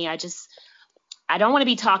this to me. I don't want to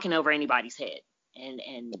be talking over anybody's head.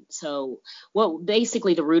 And so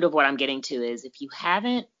basically the root of what I'm getting to is, if you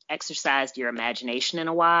haven't exercised your imagination in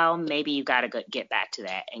a while, maybe you got to get back to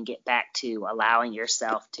that and get back to allowing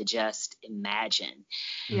yourself to just imagine.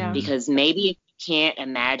 Yeah. Because maybe if you can't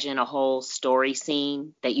imagine a whole story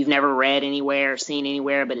scene that you've never read anywhere or seen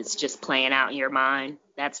anywhere, but it's just playing out in your mind,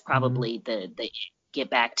 that's probably the get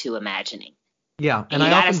back to imagining. Yeah, and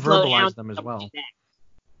I often verbalize them as well.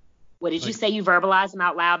 What did you say? You verbalize them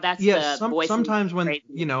out loud? That's the voice. Sometimes when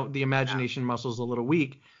the imagination muscle's a little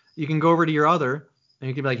weak, you can go over to your other and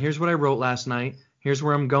you can be like, here's what I wrote last night. Here's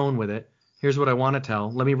where I'm going with it. Here's what I want to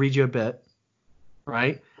tell. Let me read you a bit,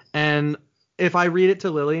 right? And if I read it to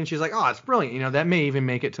Lily and she's like, oh, it's brilliant, that may even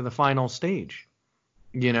make it to the final stage,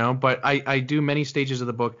 But I do many stages of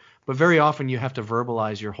the book, but very often you have to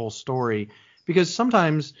verbalize your whole story, because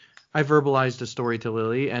sometimes I verbalized a story to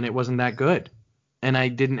Lily and it wasn't that good. And I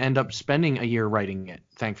didn't end up spending a year writing it,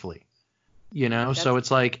 thankfully. So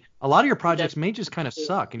it's like a lot of your projects may just kind of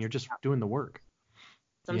suck and you're just doing the work.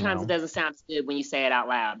 Sometimes it doesn't sound as good when you say it out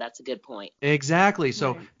loud. That's a good point. Exactly.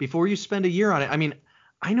 So before you spend a year on it, I mean,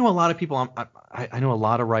 I know a lot of people, I know a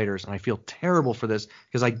lot of writers, and I feel terrible for this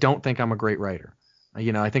because I don't think I'm a great writer.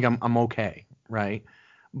 I think I'm okay, right?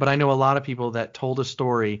 But I know a lot of people that told a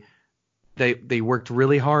story they worked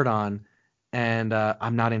really hard on, and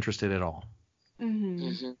I'm not interested at all.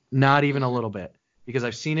 Not even a little bit, because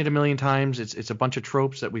I've seen it a million times. It's a bunch of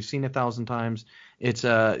tropes that we've seen 1,000 times. It's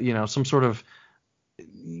some sort of,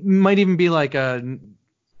 might even be like a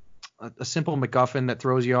simple MacGuffin that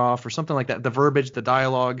throws you off or something like that. The verbiage, the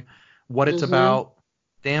dialogue, what it's about,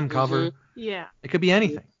 damn cover. Yeah. It could be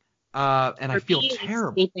anything. And I feel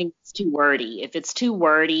terrible. Anything that's too wordy. If it's too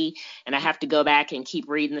wordy and I have to go back and keep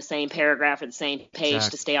reading the same paragraph or the same page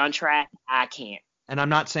to stay on track, I can't. And I'm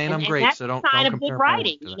not saying I'm great, so don't compare good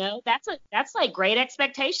writing. That's like Great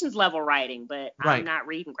Expectations level writing, but I'm not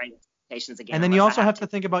reading Great Expectations again. And then you also have to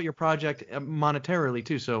think about your project monetarily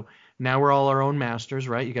too. So now we're all our own masters,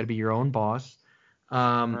 right? You got to be your own boss.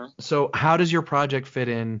 So how does your project fit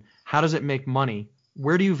in? How does it make money?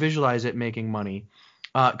 Where do you visualize it making money?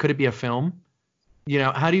 Could it be a film?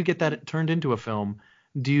 How do you get that turned into a film?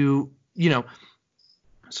 So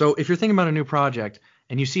if you're thinking about a new project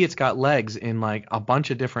and you see it's got legs in like a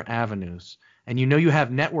bunch of different avenues, and you have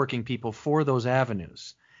networking people for those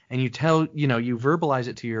avenues, and you verbalize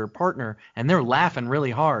it to your partner and they're laughing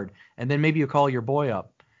really hard, and then maybe you call your boy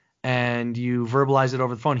up and you verbalize it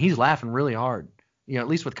over the phone. He's laughing really hard, at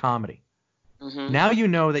least with comedy. Now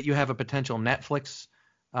that you have a potential Netflix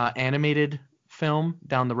animated film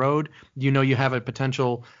down the road. You have a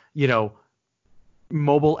potential,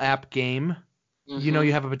 mobile app game.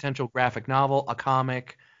 You have a potential graphic novel, a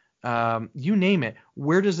comic, you name it.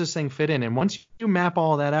 Where does this thing fit in? And once you map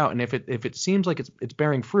all that out, and if it seems like it's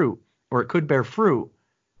bearing fruit, or it could bear fruit,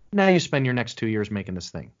 now you spend your next 2 years making this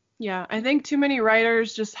thing. Yeah, I think too many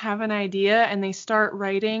writers just have an idea and they start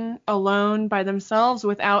writing alone by themselves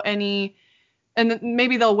without any, and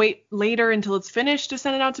maybe they'll wait later until it's finished to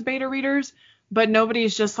send it out to beta readers, but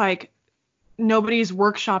nobody's workshopping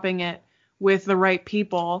it with the right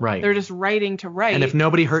people. Right. They're just writing to write. And if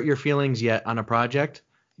nobody hurt your feelings yet on a project,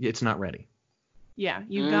 it's not ready. Yeah,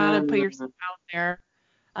 you gotta put yourself out there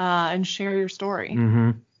and share your story.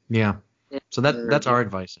 Yeah. So that's our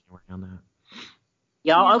advice anyway on that.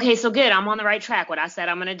 Y'all, okay, so good. I'm on the right track. What I said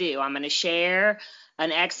I'm going to do. I'm going to share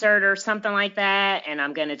an excerpt or something like that, and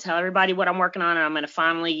I'm going to tell everybody what I'm working on, and I'm going to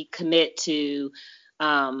finally commit to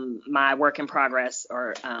my work in progress.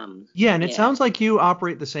 It sounds like you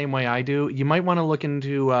operate the same way I do. You might want to look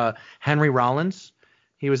into Henry Rollins.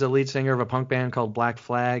 He was the lead singer of a punk band called Black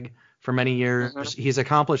Flag for many years. He's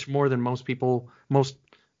accomplished more than most,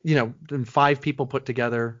 than 5 people put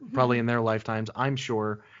together probably in their lifetimes, I'm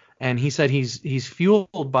sure. And he said he's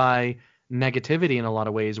fueled by negativity in a lot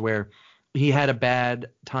of ways, where he had a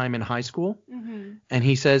bad time in high school. And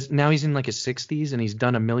he says now he's in like his 60s and he's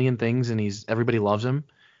done a million things and everybody loves him.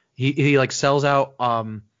 He like sells out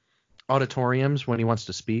auditoriums when he wants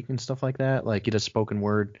to speak and stuff like that. Like he does spoken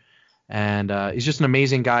word, and he's just an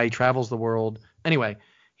amazing guy. He travels the world. Anyway,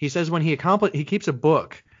 he says when he keeps a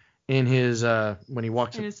book in his when he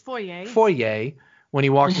walks in his foyer when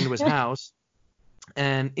he walks into his house.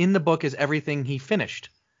 And in the book is everything he finished.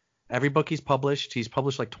 Every book he's published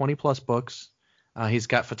like 20 plus books. He's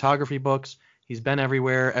got photography books. He's been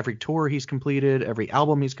everywhere. Every tour he's completed, every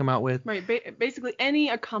album he's come out with. Right. Basically any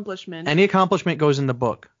accomplishment. Any accomplishment goes in the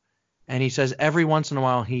book. And he says every once in a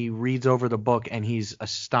while he reads over the book and he's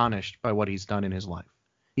astonished by what he's done in his life.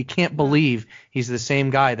 He can't believe he's the same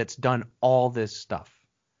guy that's done all this stuff.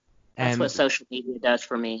 That's what social media does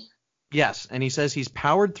for me. Yes, and he says he's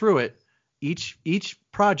powered through it, each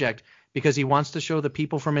project, because he wants to show the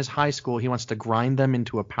people from his high school, he wants to grind them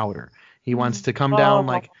into a powder. He wants to come down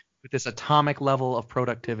like with this atomic level of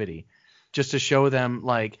productivity, just to show them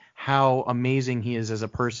like how amazing he is as a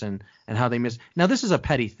person and how they miss. Now this is a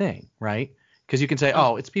petty thing, right? Because you can say,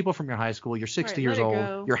 oh, it's people from your high school. You're 60 years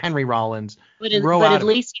old. You're Henry Rollins. But at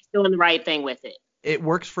least he's doing the right thing with it. It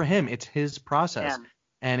works for him. It's his process. Yeah.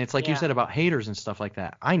 And it's like you said about haters and stuff like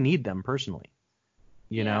that. I need them personally.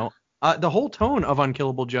 You know, the whole tone of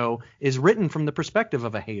Unkillable Joe is written from the perspective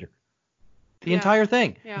of a hater. The entire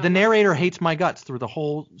thing. Yeah. The narrator hates my guts through the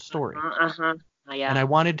whole story. Yeah. And I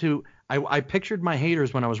wanted to. I pictured my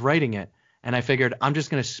haters when I was writing it. And I figured I'm just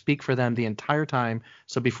going to speak for them the entire time.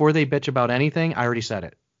 So before they bitch about anything, I already said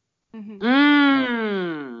it.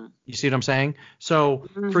 You see what I'm saying? So,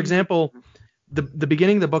 for example, the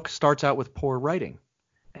beginning of the book starts out with poor writing.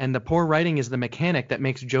 And the poor writing is the mechanic that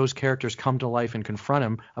makes Joe's characters come to life and confront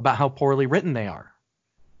him about how poorly written they are.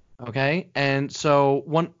 Okay? And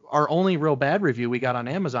so our only real bad review we got on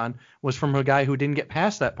Amazon was from a guy who didn't get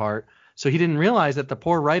past that part. So he didn't realize that the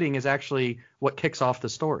poor writing is actually what kicks off the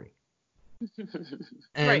story.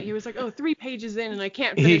 Right, he was like, 3 pages in and I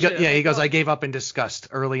can't finish it. He goes, I gave up in disgust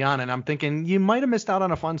early on, and I'm thinking you might have missed out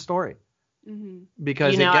on a fun story.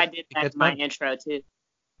 Because I did that in my intro too.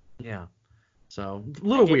 Yeah, so a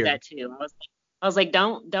little weird. I did that too. I was like,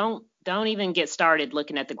 don't even get started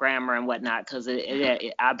looking at the grammar and whatnot, because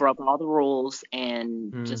I broke all the rules,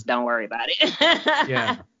 and just don't worry about it.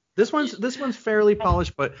 Yeah. This one's fairly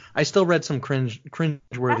polished, but I still read some cringeworthy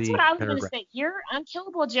paragraphs. That's what I was going to say. Your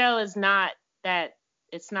Unkillable Joe is not that.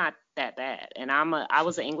 It's not that bad, and I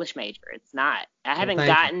was an English major. It's not. I haven't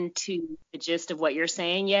gotten to the gist of what you're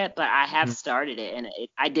saying yet, but I have started it, and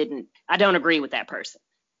I don't agree with that person.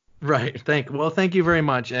 Right. Thank you very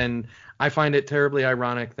much, and I find it terribly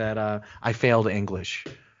ironic that I failed English.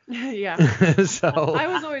 Yeah. So I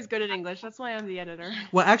was always good at English. That's why I'm the editor.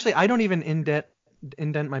 Well, actually, I don't even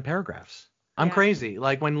indent my paragraphs. I'm crazy.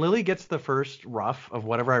 Like when Lily gets the first rough of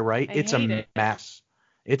whatever I write, it's a mess.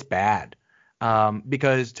 It's bad.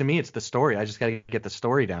 Because to me, it's the story. I just got to get the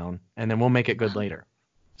story down, and then we'll make it good later.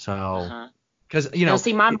 So, because if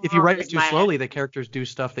you write it too slowly, the characters do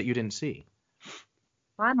stuff that you didn't see.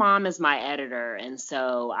 My mom is my editor, and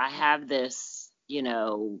so I have this,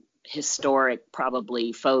 historic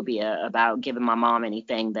probably phobia about giving my mom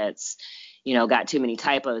anything that's got too many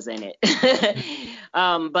typos in it.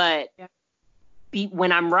 But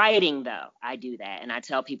when I'm writing, though, I do that. And I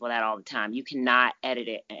tell people that all the time. You cannot edit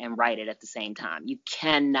it and write it at the same time. You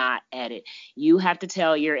cannot edit. You have to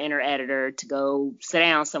tell your inner editor to go sit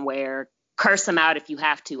down somewhere, curse them out if you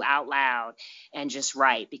have to out loud, and just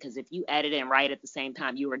write. Because if you edit and write at the same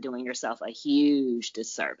time, you are doing yourself a huge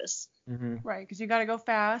disservice. Right, because you got to go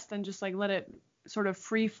fast and just like let it sort of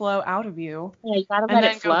free flow out of you. Yeah, you got to let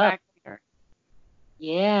it flow. Go back.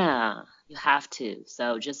 Yeah, you have to.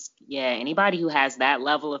 So anybody who has that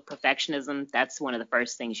level of perfectionism, that's one of the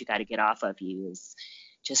first things you got to get off of you is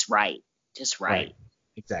just write. Just write. Right.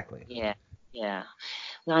 Exactly. Yeah. Yeah.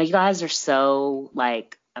 Well, you guys are so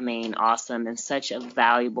awesome, and such a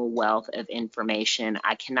valuable wealth of information.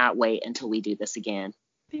 I cannot wait until we do this again.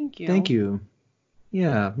 Thank you. Thank you.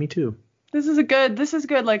 Yeah, me too. This is good.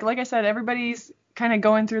 Like I said, everybody's kind of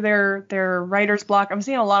going through their writer's block. I'm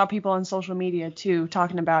seeing a lot of people on social media too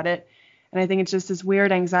talking about it, and I think it's just this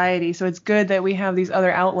weird anxiety. So it's good that we have these other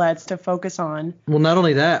outlets to focus on. Well, not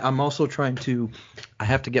only that, I'm also I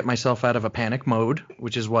have to get myself out of a panic mode,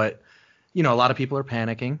 which is what, a lot of people are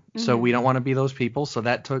panicking. So we don't want to be those people. So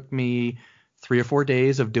that took me 3 or 4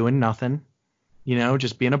 days of doing nothing,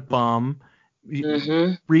 just being a bum,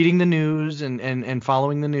 reading the news and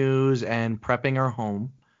following the news and prepping our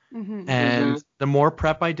home. And the more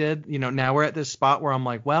prep I did, now we're at this spot where I'm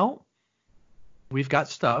like, well, we've got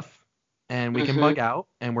stuff and we can bug out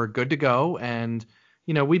and we're good to go. And,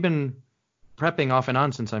 we've been prepping off and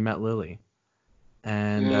on since I met Lily.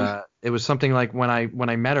 And it was something like when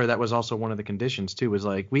I met her, that was also one of the conditions too, was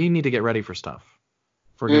like, we need to get ready for stuff.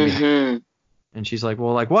 If we're going to be happy. And she's like,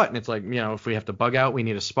 well, like what? And it's like, if we have to bug out, we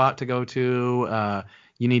need a spot to go to.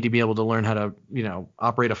 You need to be able to learn how to,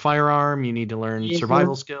 operate a firearm. You need to learn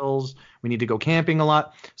survival skills. We need to go camping a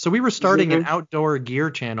lot. So we were starting an outdoor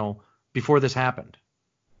gear channel before this happened.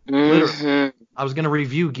 Literally. I was going to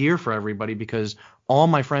review gear for everybody because all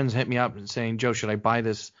my friends hit me up and saying, Joe, should I buy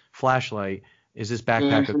this flashlight? Is this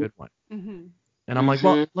backpack a good one? And I'm like,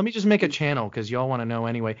 well, let me just make a channel because y'all want to know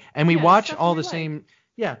anyway. And we watch all the same.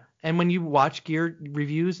 Yeah. And when you watch gear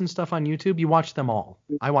reviews and stuff on YouTube, you watch them all.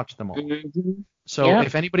 I watch them all. Mm-hmm. So Yep.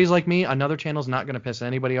 if anybody's like me, another channel's not going to piss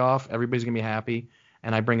anybody off. Everybody's going to be happy.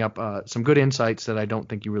 And I bring up some good insights that I don't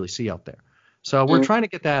think you really see out there. So we're trying to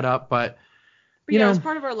get that up, but But yeah, it's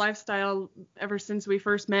part of our lifestyle ever since we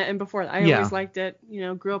first met, and before that, I always liked it.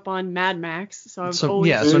 Grew up on Mad Max, so I was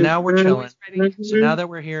always so now we're chilling. ready. So now that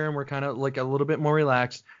we're here and we're kind of like a little bit more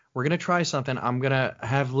relaxed, we're gonna try something. I'm gonna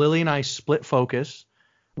have Lily and I split focus,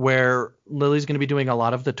 where Lily's gonna be doing a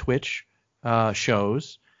lot of the Twitch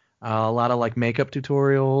shows, a lot of like makeup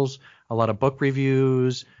tutorials, a lot of book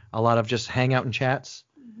reviews, a lot of just hangout and chats,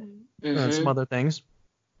 and some other things.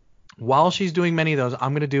 While she's doing many of those,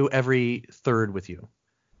 I'm going to do every third with you.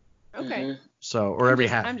 Okay. So, or every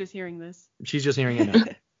half. I'm just hearing this. She's just hearing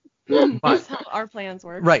it now. That's how our plans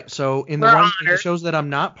work. Right. So in the shows that I'm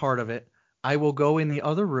not part of it, I will go in the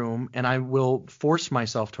other room and I will force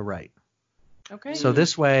myself to write. Okay. So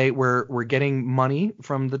this way we're getting money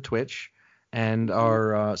from the Twitch and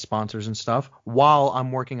our sponsors and stuff while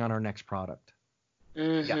I'm working on our next product.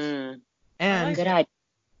 Yes. And good idea.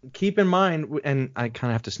 Keep in mind, and I kind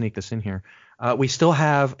of have to sneak this in here, we still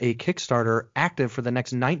have a Kickstarter active for the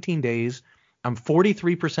next 19 days. I'm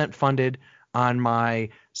 43% funded on my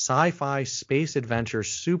sci-fi space adventure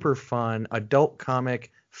super fun adult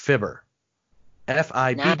comic Fibber.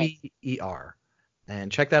 Fibber.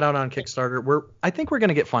 And check that out on Kickstarter. I think we're going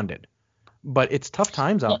to get funded, but it's tough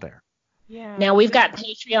times out there. Yeah. Now we've got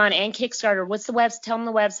Patreon and Kickstarter. What's the website? Tell them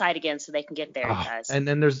the website again so they can get there, guys. And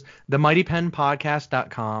then there's the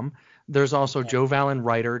mightypenpodcast.com. There's also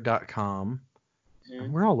joevallenwriter.com.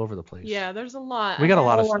 We're all over the place. Yeah, there's a lot. We got a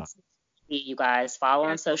lot of stuff. You guys follow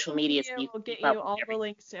on social media. So we'll get you all the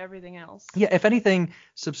links to everything else. Yeah, if anything,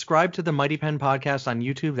 subscribe to the Mighty Pen podcast on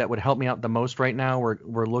YouTube. That would help me out the most right now.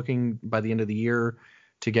 We're looking by the end of the year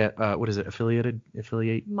to get affiliate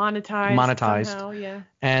monetized somehow, yeah.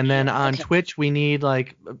 And then on Twitch we need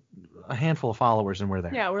like a handful of followers and we're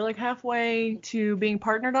there. Yeah, we're like halfway to being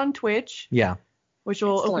partnered on Twitch. Yeah. Which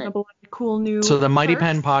will open up a lot of cool new So the Mighty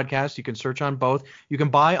Pen podcast, you can search on both. You can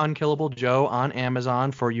buy Unkillable Joe on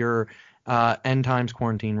Amazon for your end times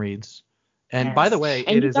quarantine reads. And by the way,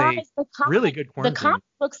 it is a really good quarantine. The comic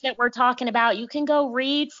books that we're talking about, you can go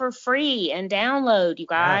read for free and download, you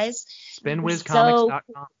guys. Yes.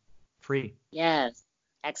 SpinWizComics.com. Free. Yes.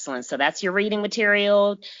 Excellent. So that's your reading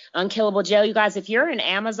material. Unkillable Joe, you guys, if you're in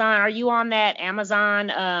Amazon, are you on that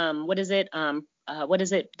Amazon, what is it?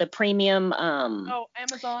 The premium,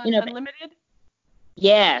 Amazon Unlimited?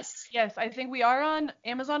 Yes. Yes, I think we are on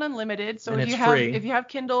Amazon Unlimited. So and if you have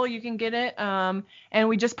Kindle, you can get it. And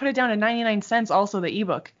we just put it down to 99 cents also, the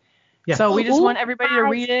ebook. Yeah. So we just want everybody to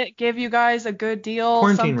read it, give you guys a good deal,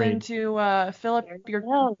 quarantine something read. To fill up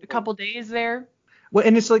your couple days there. Well,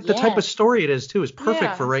 and it's like the type of story it is too is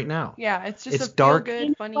perfect for right now. Yeah, it's just dark,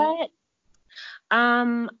 good, funny.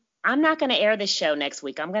 I'm not going to air this show next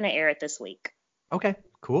week. I'm going to air it this week. Okay,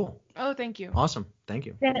 cool. Oh, thank you. Awesome. Thank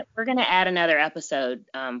you. We're going to add another episode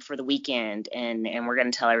for the weekend, and we're going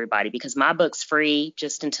to tell everybody because my book's free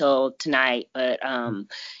just until tonight. But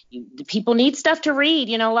the people need stuff to read.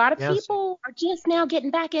 A lot of people are just now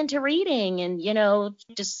getting back into reading, and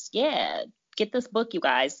get this book, you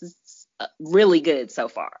guys. It's really good so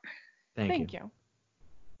far. Thank you.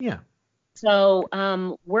 Yeah. So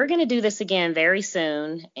we're going to do this again very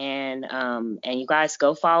soon, and you guys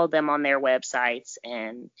go follow them on their websites,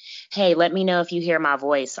 and hey, let me know if you hear my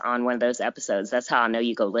voice on one of those episodes. That's how I know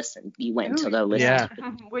you go listen. You went to go listen. Yeah.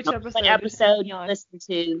 Which episode? What episode you listened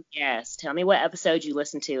to? Yes, tell me what episode you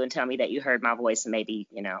listened to, and tell me that you heard my voice, and maybe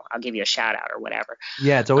I'll give you a shout out or whatever.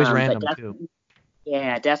 Yeah, it's always random too.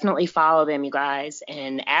 Yeah, definitely follow them, you guys,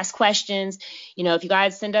 and ask questions. If you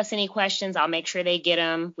guys send us any questions, I'll make sure they get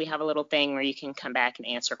them. We have a little thing where you can come back and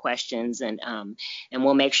answer questions, and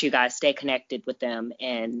we'll make sure you guys stay connected with them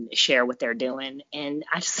and share what they're doing. And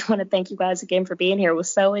I just want to thank you guys again for being here. It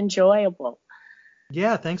was so enjoyable.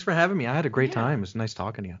 Yeah, thanks for having me. I had a great time. It was nice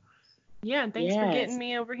talking to you. Yeah, and thanks for getting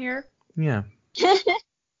me over here. Yeah.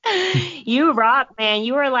 You rock, man.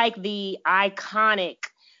 You are like the iconic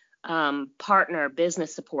partner,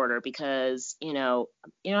 business supporter, because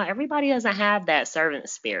everybody doesn't have that servant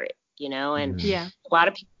spirit, and a lot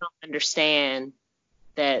of people don't understand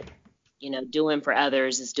that doing for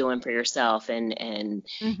others is doing for yourself, and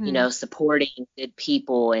supporting good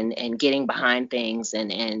people and getting behind things,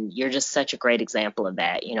 and you're just such a great example of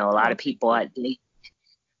that. A lot of people,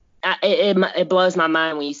 it blows my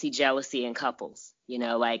mind when you see jealousy in couples.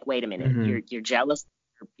 Like, wait a minute, you're jealous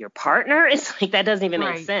your partner? It's like that doesn't even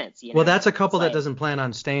make sense. Well, that's a couple that doesn't plan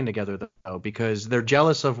on staying together though, because they're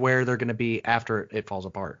jealous of where they're going to be after it falls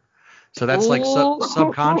apart. So that's like Ooh.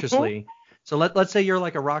 subconsciously. So let's say you're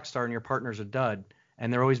like a rock star and your partner's a dud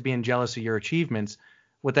and they're always being jealous of your achievements.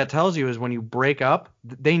 What that tells you is when you break up,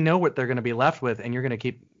 they know what they're going to be left with, and you're going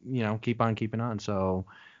to keep on keeping on. So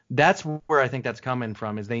that's where I think that's coming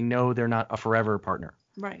from, is they know they're not a forever partner.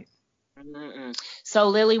 Right. Mm-mm. So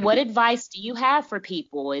Lily, what advice do you have for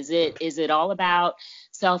people? Is it all about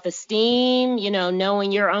self-esteem,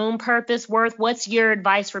 knowing your own purpose, worth? What's your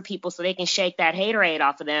advice for people so they can shake that haterade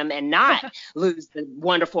off of them and not lose the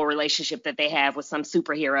wonderful relationship that they have with some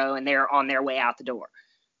superhero and they're on their way out the door?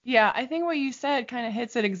 Yeah, I think what you said kind of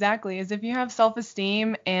hits it exactly, is if you have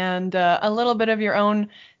self-esteem and a little bit of your own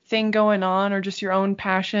thing going on, or just your own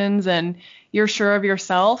passions, and you're sure of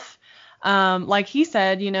yourself, like he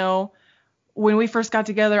said, when we first got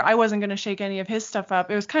together, I wasn't going to shake any of his stuff up.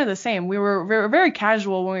 It was kind of the same. We were very, very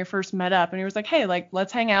casual when we first met up, and he was like, hey, like,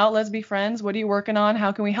 let's hang out, let's be friends. What are you working on?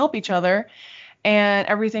 How can we help each other? And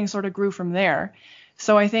everything sort of grew from there.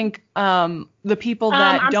 So I think the people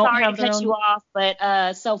that I'm don't sorry have to their cut own... you off,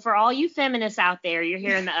 but so for all you feminists out there, you're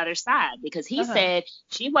hearing the other side, because he said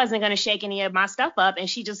she wasn't going to shake any of my stuff up and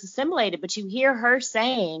she just assimilated. But you hear her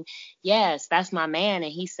saying, yes, that's my man,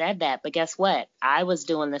 and he said that. But guess what? I was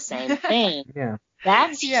doing the same thing. Yeah.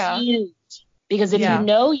 That's huge, because if you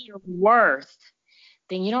know your worth,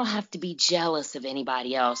 then you don't have to be jealous of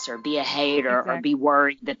anybody else or be a hater or be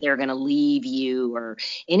worried that they're going to leave you or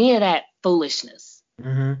any of that foolishness.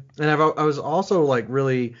 Mm-hmm. And I was also like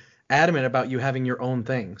really adamant about you having your own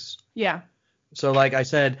things. Yeah. So like I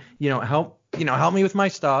said, help me with my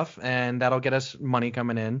stuff, and that'll get us money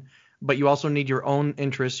coming in. But you also need your own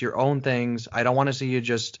interests, your own things. I don't want to see you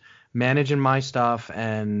just managing my stuff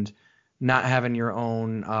and not having your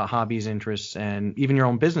own hobbies, interests, and even your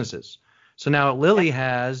own businesses. So now Lily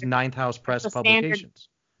has Ninth House Press Publications.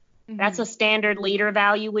 That's a standard leader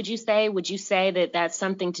value, would you say? Would you say that that's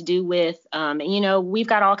something to do with, we've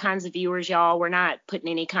got all kinds of viewers, y'all. We're not putting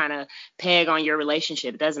any kind of peg on your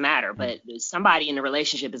relationship. It doesn't matter. But somebody in the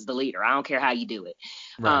relationship is the leader. I don't care how you do it.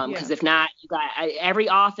 Because if not, you got every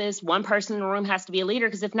office, one person in the room has to be a leader.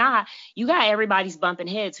 Because if not, you got everybody's bumping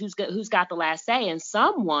heads. Who's got the last say? And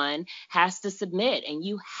someone has to submit. And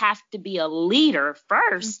you have to be a leader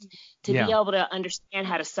first to be able to understand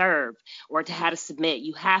how to serve or to how to submit.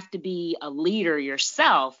 You have to be a leader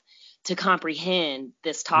yourself to comprehend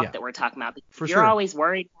this talk that we're talking about. Because you're always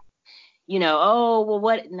worried,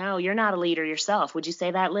 no, you're not a leader yourself. Would you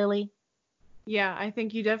say that, Lily? Yeah, I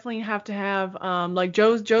think you definitely have to have, like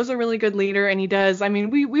Joe's a really good leader, and he does. I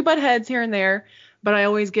mean, we butt heads here and there, but I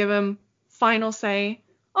always give him final say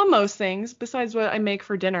on most things, besides what I make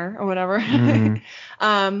for dinner or whatever. And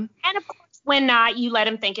of course, when not, you let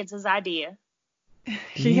him think it's his idea.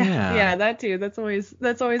 Yeah, that too. That's always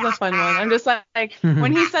a fun one. I'm just like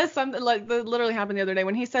when he says something, like that literally happened the other day,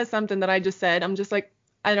 when he says something that I just said, I'm just like,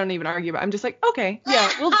 I don't even argue about it. I'm just like, okay, yeah,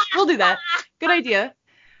 we'll do that. Good idea.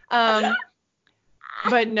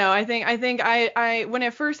 But no, I think I when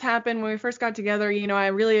it first happened, when we first got together, I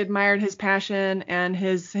really admired his passion and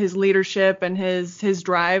his leadership and his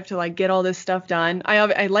drive to like get all this stuff done.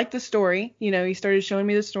 I liked the story. He started showing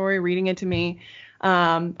me the story, reading it to me.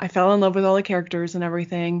 I fell in love with all the characters and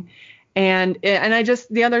everything. And I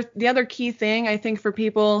just, the other key thing I think for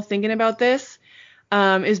people thinking about this,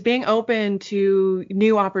 is being open to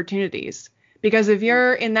new opportunities. Because if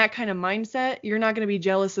you're in that kind of mindset, you're not going to be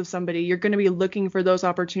jealous of somebody. You're going to be looking for those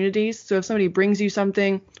opportunities. So if somebody brings you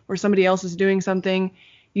something or somebody else is doing something,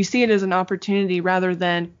 you see it as an opportunity rather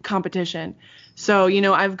than competition. So,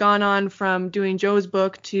 I've gone on from doing Joe's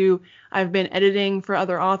book to I've been editing for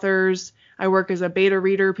other authors. I work as a beta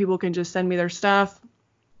reader. People can just send me their stuff.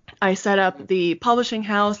 I set up the publishing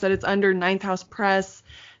house that it's under, Ninth House Press.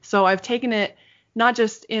 So I've taken it not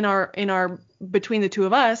just in our between the two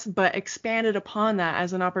of us, but expanded upon that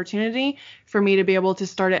as an opportunity for me to be able to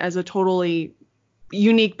start it as a totally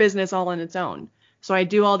unique business all on its own. So I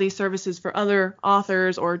do all these services for other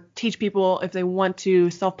authors or teach people if they want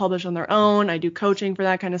to self-publish on their own. I do coaching for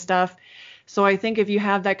that kind of stuff. So I think if you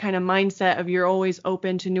have that kind of mindset of you're always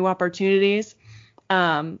open to new opportunities,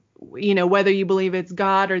 whether you believe it's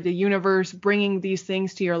God or the universe bringing these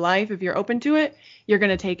things to your life, if you're open to it, you're going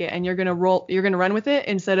to take it and you're going to run with it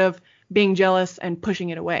instead of being jealous and pushing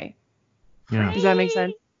it away. Yeah. Does that make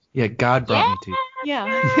sense? Yeah, God brought me to you.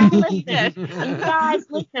 Yeah. Listen, you guys,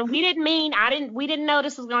 we didn't know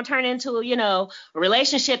this was going to turn into, a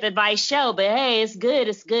relationship advice show, but hey, it's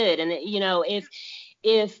good. And,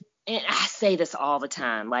 and I say this all the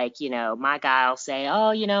time, like, my guy will say,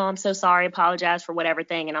 oh, I'm so sorry, apologize for whatever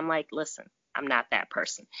thing. And I'm like, listen, I'm not that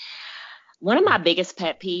person. One of my biggest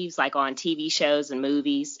pet peeves, like on TV shows and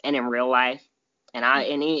movies and in real life, And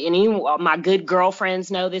my good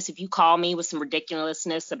girlfriends know this. If you call me with some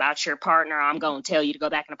ridiculousness about your partner, I'm going to tell you to go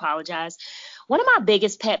back and apologize. One of my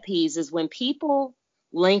biggest pet peeves is when people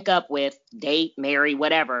link up with, date, marry,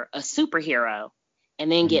 whatever, a superhero,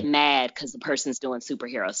 and then get mad because the person's doing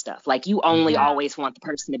superhero stuff. Like, you only always want the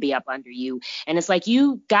person to be up under you. And it's like,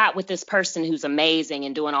 you got with this person who's amazing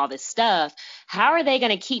and doing all this stuff. How are they going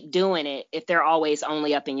to keep doing it if they're always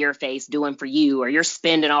only up in your face doing for you, or you're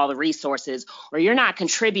spending all the resources, or you're not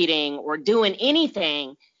contributing or doing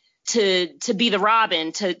anything to be the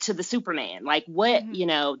Robin to the Superman? Like, what,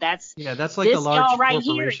 that's like the large right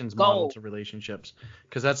corporations model to relationships,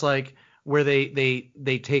 because that's like where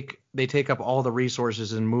they take up all the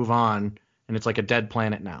resources and move on, and it's like a dead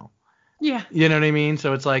planet now. Yeah. You know what I mean?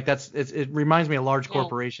 So it's like it reminds me of large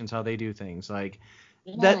corporations, how they do things. Like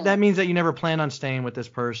that means that you never plan on staying with this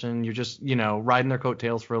person. You're just, riding their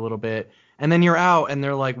coattails for a little bit, and then you're out, and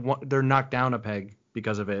they're like they're knocked down a peg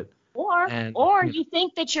because of it. Or you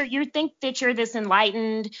think that you're this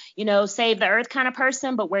enlightened, save the earth kind of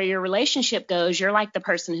person, but where your relationship goes, you're like the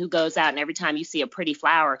person who goes out and every time you see a pretty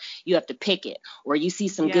flower, you have to pick it, or you see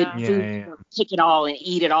some good food, pick it all and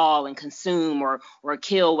eat it all and consume or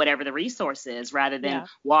kill whatever the resource is, rather than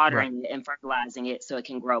watering it and fertilizing it so it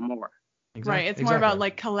can grow more. Right. It's more about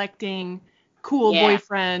like collecting cool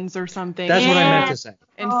boyfriends or something. That's what I meant to say.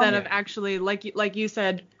 Instead of actually, like you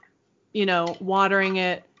said, watering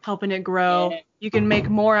it, helping it grow. Yeah. You can make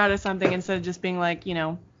more out of something instead of just being like,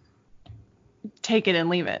 take it and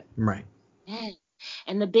leave it. Right. Yeah.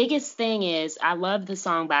 And the biggest thing is, I love the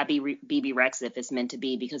song by BB Rex, If It's Meant to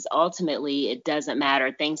Be, because ultimately it doesn't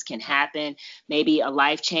matter. Things can happen. Maybe a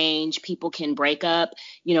life change. People can break up.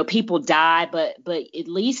 People die, but at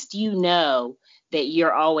least that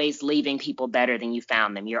you're always leaving people better than you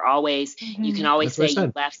found them. You're always, you can always say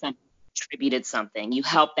you left something, contributed something, you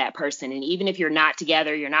helped that person. And even if you're not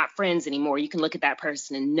together, you're not friends anymore, you can look at that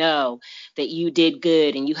person and know that you did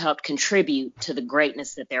good and you helped contribute to the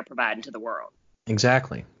greatness that they're providing to the world.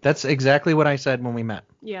 Exactly. That's exactly what I said when we met.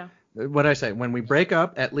 Yeah. What I say, when we break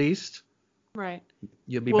up, at least. Right.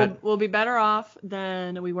 We'll be better off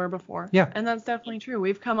than we were before. Yeah. And that's definitely true.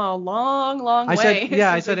 We've come a long, long way.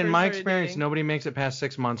 I said in my experience, nobody makes it past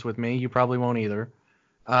 6 months with me. You probably won't either.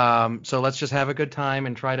 So let's just have a good time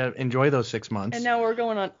and try to enjoy those 6 months. And now we're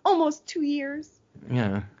going on almost 2 years.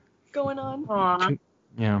 Yeah. Going on. Aww.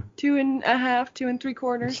 2.5, 2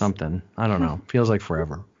 3/4. Something. I don't know. Feels like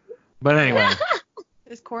forever. But anyway.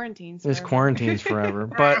 This quarantine's forever.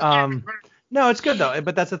 But no, it's good though.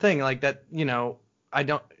 But that's the thing. Like that, I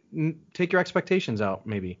don't take your expectations out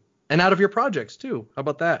maybe, and out of your projects too. How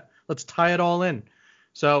about that? Let's tie it all in.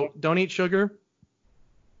 So don't eat sugar.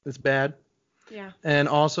 It's bad. Yeah. And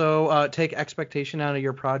also take expectation out of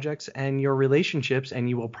your projects and your relationships, and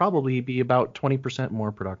you will probably be about 20%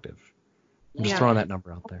 more productive. I'm just throwing that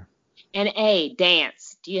number out there. And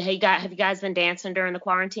dance. Have you guys been dancing during the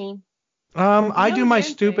quarantine? I do my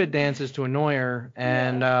stupid dances to annoy her,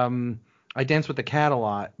 and I dance with the cat a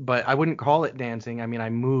lot, but I wouldn't call it dancing. I mean, I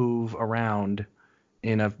move around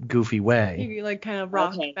in a goofy way. You like kind of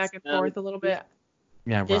rock back and forth a little bit.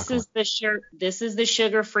 Yeah. This is the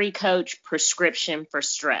sugar-free coach prescription for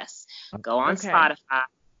stress. Go on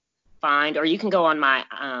Spotify, or you can go on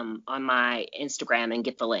my Instagram and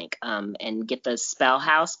get the link and get the Spell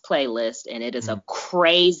House playlist, and it is a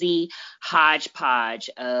crazy hodgepodge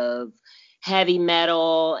of heavy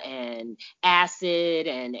metal and acid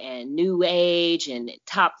and new age and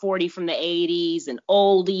top 40 from the 80s and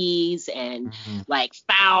oldies and like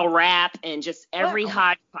foul rap and just every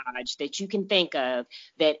hodgepodge that you can think of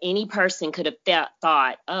that any person could have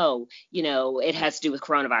thought, it has to do with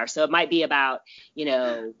coronavirus. So it might be about,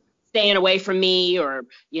 staying away from me or,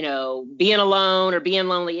 being alone or being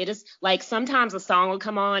lonely. It is like sometimes a song will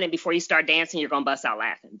come on and before you start dancing, you're going to bust out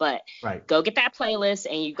laughing. But go get that playlist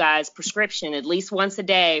and you guys prescription at least once a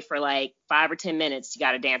day for like 5 or 10 minutes. You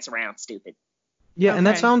got to dance around stupid. Yeah. And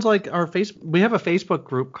that sounds like we have a Facebook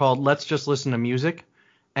group called Let's Just Listen to Music.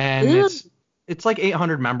 And it's like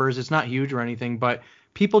 800 members. It's not huge or anything, but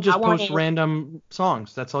people just post random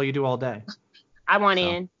songs. That's all you do all day. I want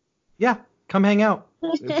in. Yeah. Come hang out.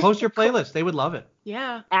 Post your playlist. They would love it.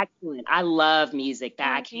 Yeah. Excellent. I love music.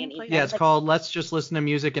 That I can't even. Yeah, it's called Let's Just Listen to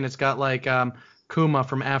Music, and it's got like Kuma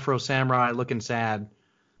from Afro Samurai looking sad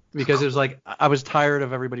because it was like I was tired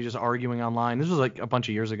of everybody just arguing online. This was like a bunch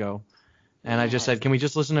of years ago, and I just said, can we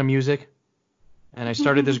just listen to music? And I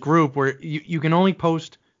started this group where you can only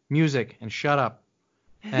post music and shut up.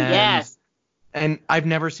 And, and I've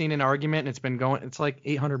never seen an argument, and it's been going. It's like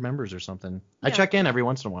 800 members or something. Yeah. I check in every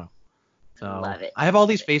once in a while. So love it. I have all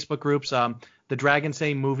these Facebook groups. The Dragon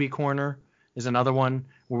Say Movie Corner is another one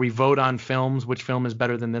where we vote on films, which film is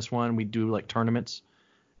better than this one. We do like tournaments.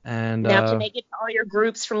 And Now, can they get to all your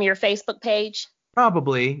groups from your Facebook page?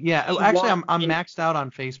 probably, yeah. You Actually, want- I'm maxed out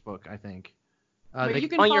on Facebook, I think. But you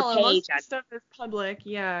can on your follow. page, Most of the stuff is public.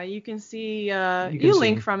 Yeah, you can see. can You see.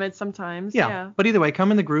 link from it sometimes. Yeah. But either way,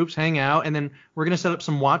 come in the groups, hang out, and then we're gonna set up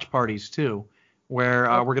some watch parties too,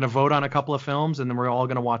 where we're gonna vote on a couple of films, and then we're all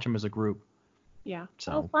gonna watch them as a group. Yeah.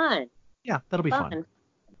 So Oh, fun. yeah, that'll be fun.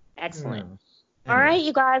 Excellent. Yeah. All right,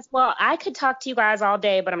 you guys. Well, I could talk to you guys all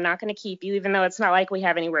day, but I'm not going to keep you, even though it's not like we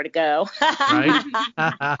have anywhere to go. Right?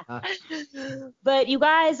 But you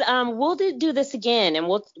guys, we'll do this again, and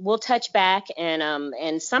we'll touch back,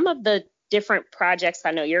 and some of the different projects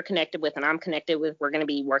I know you're connected with and I'm connected with, we're going to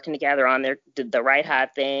be working together on the Right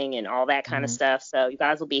Hot thing and all that kind of stuff. So you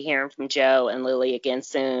guys will be hearing from Joe and Lily again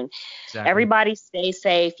soon. Exactly. Everybody stay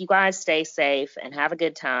safe. You guys stay safe and have a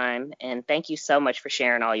good time. And thank you so much for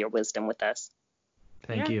sharing all your wisdom with us.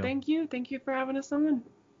 Thank you. Thank you. Thank you for having us on.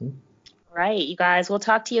 All right, you guys, we'll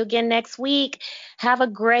talk to you again next week. Have a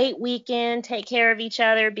great weekend. Take care of each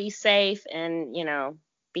other. Be safe and,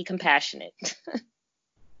 be compassionate.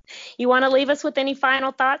 You want to leave us with any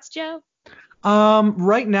final thoughts, Joe?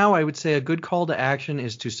 Right now, I would say a good call to action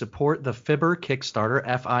is to support the Fibber Kickstarter,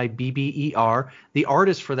 Fibber. The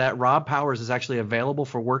artist for that, Rob Powers, is actually available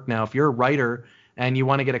for work now. If you're a writer and you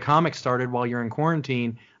want to get a comic started while you're in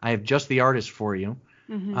quarantine, I have just the artist for you.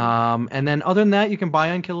 Mm-hmm. And then other than that, you can buy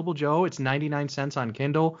Unkillable Joe. It's 99 cents on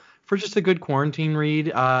Kindle for just a good quarantine read,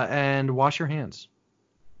 and wash your hands.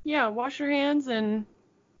 Yeah, wash your hands and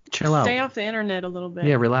chill out. Stay off the internet a little bit.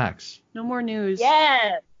 Yeah, relax. No more news.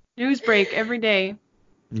 Yeah. News break every day.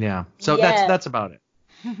 Yeah. So that's about it.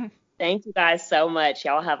 Thank you guys so much.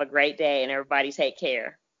 Y'all have a great day, and everybody take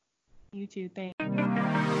care. You too. Thanks.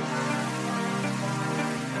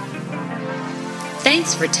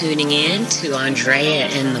 Thanks for tuning in to Andrea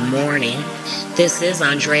in the Morning. This is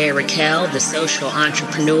Andrea Raquel, the social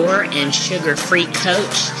entrepreneur and sugar-free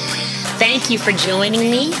coach. Thank you for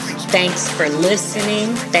joining me. Thanks for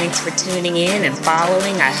listening. Thanks for tuning in and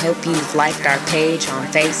following. I hope you've liked our page on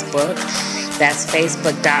Facebook. That's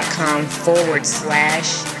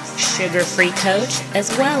facebook.com/sugarfreecoach,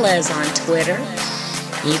 as well as on Twitter.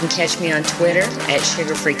 You can catch me on Twitter at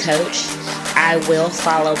sugarfreecoach. I will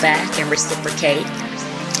follow back and reciprocate.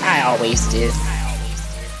 I always do.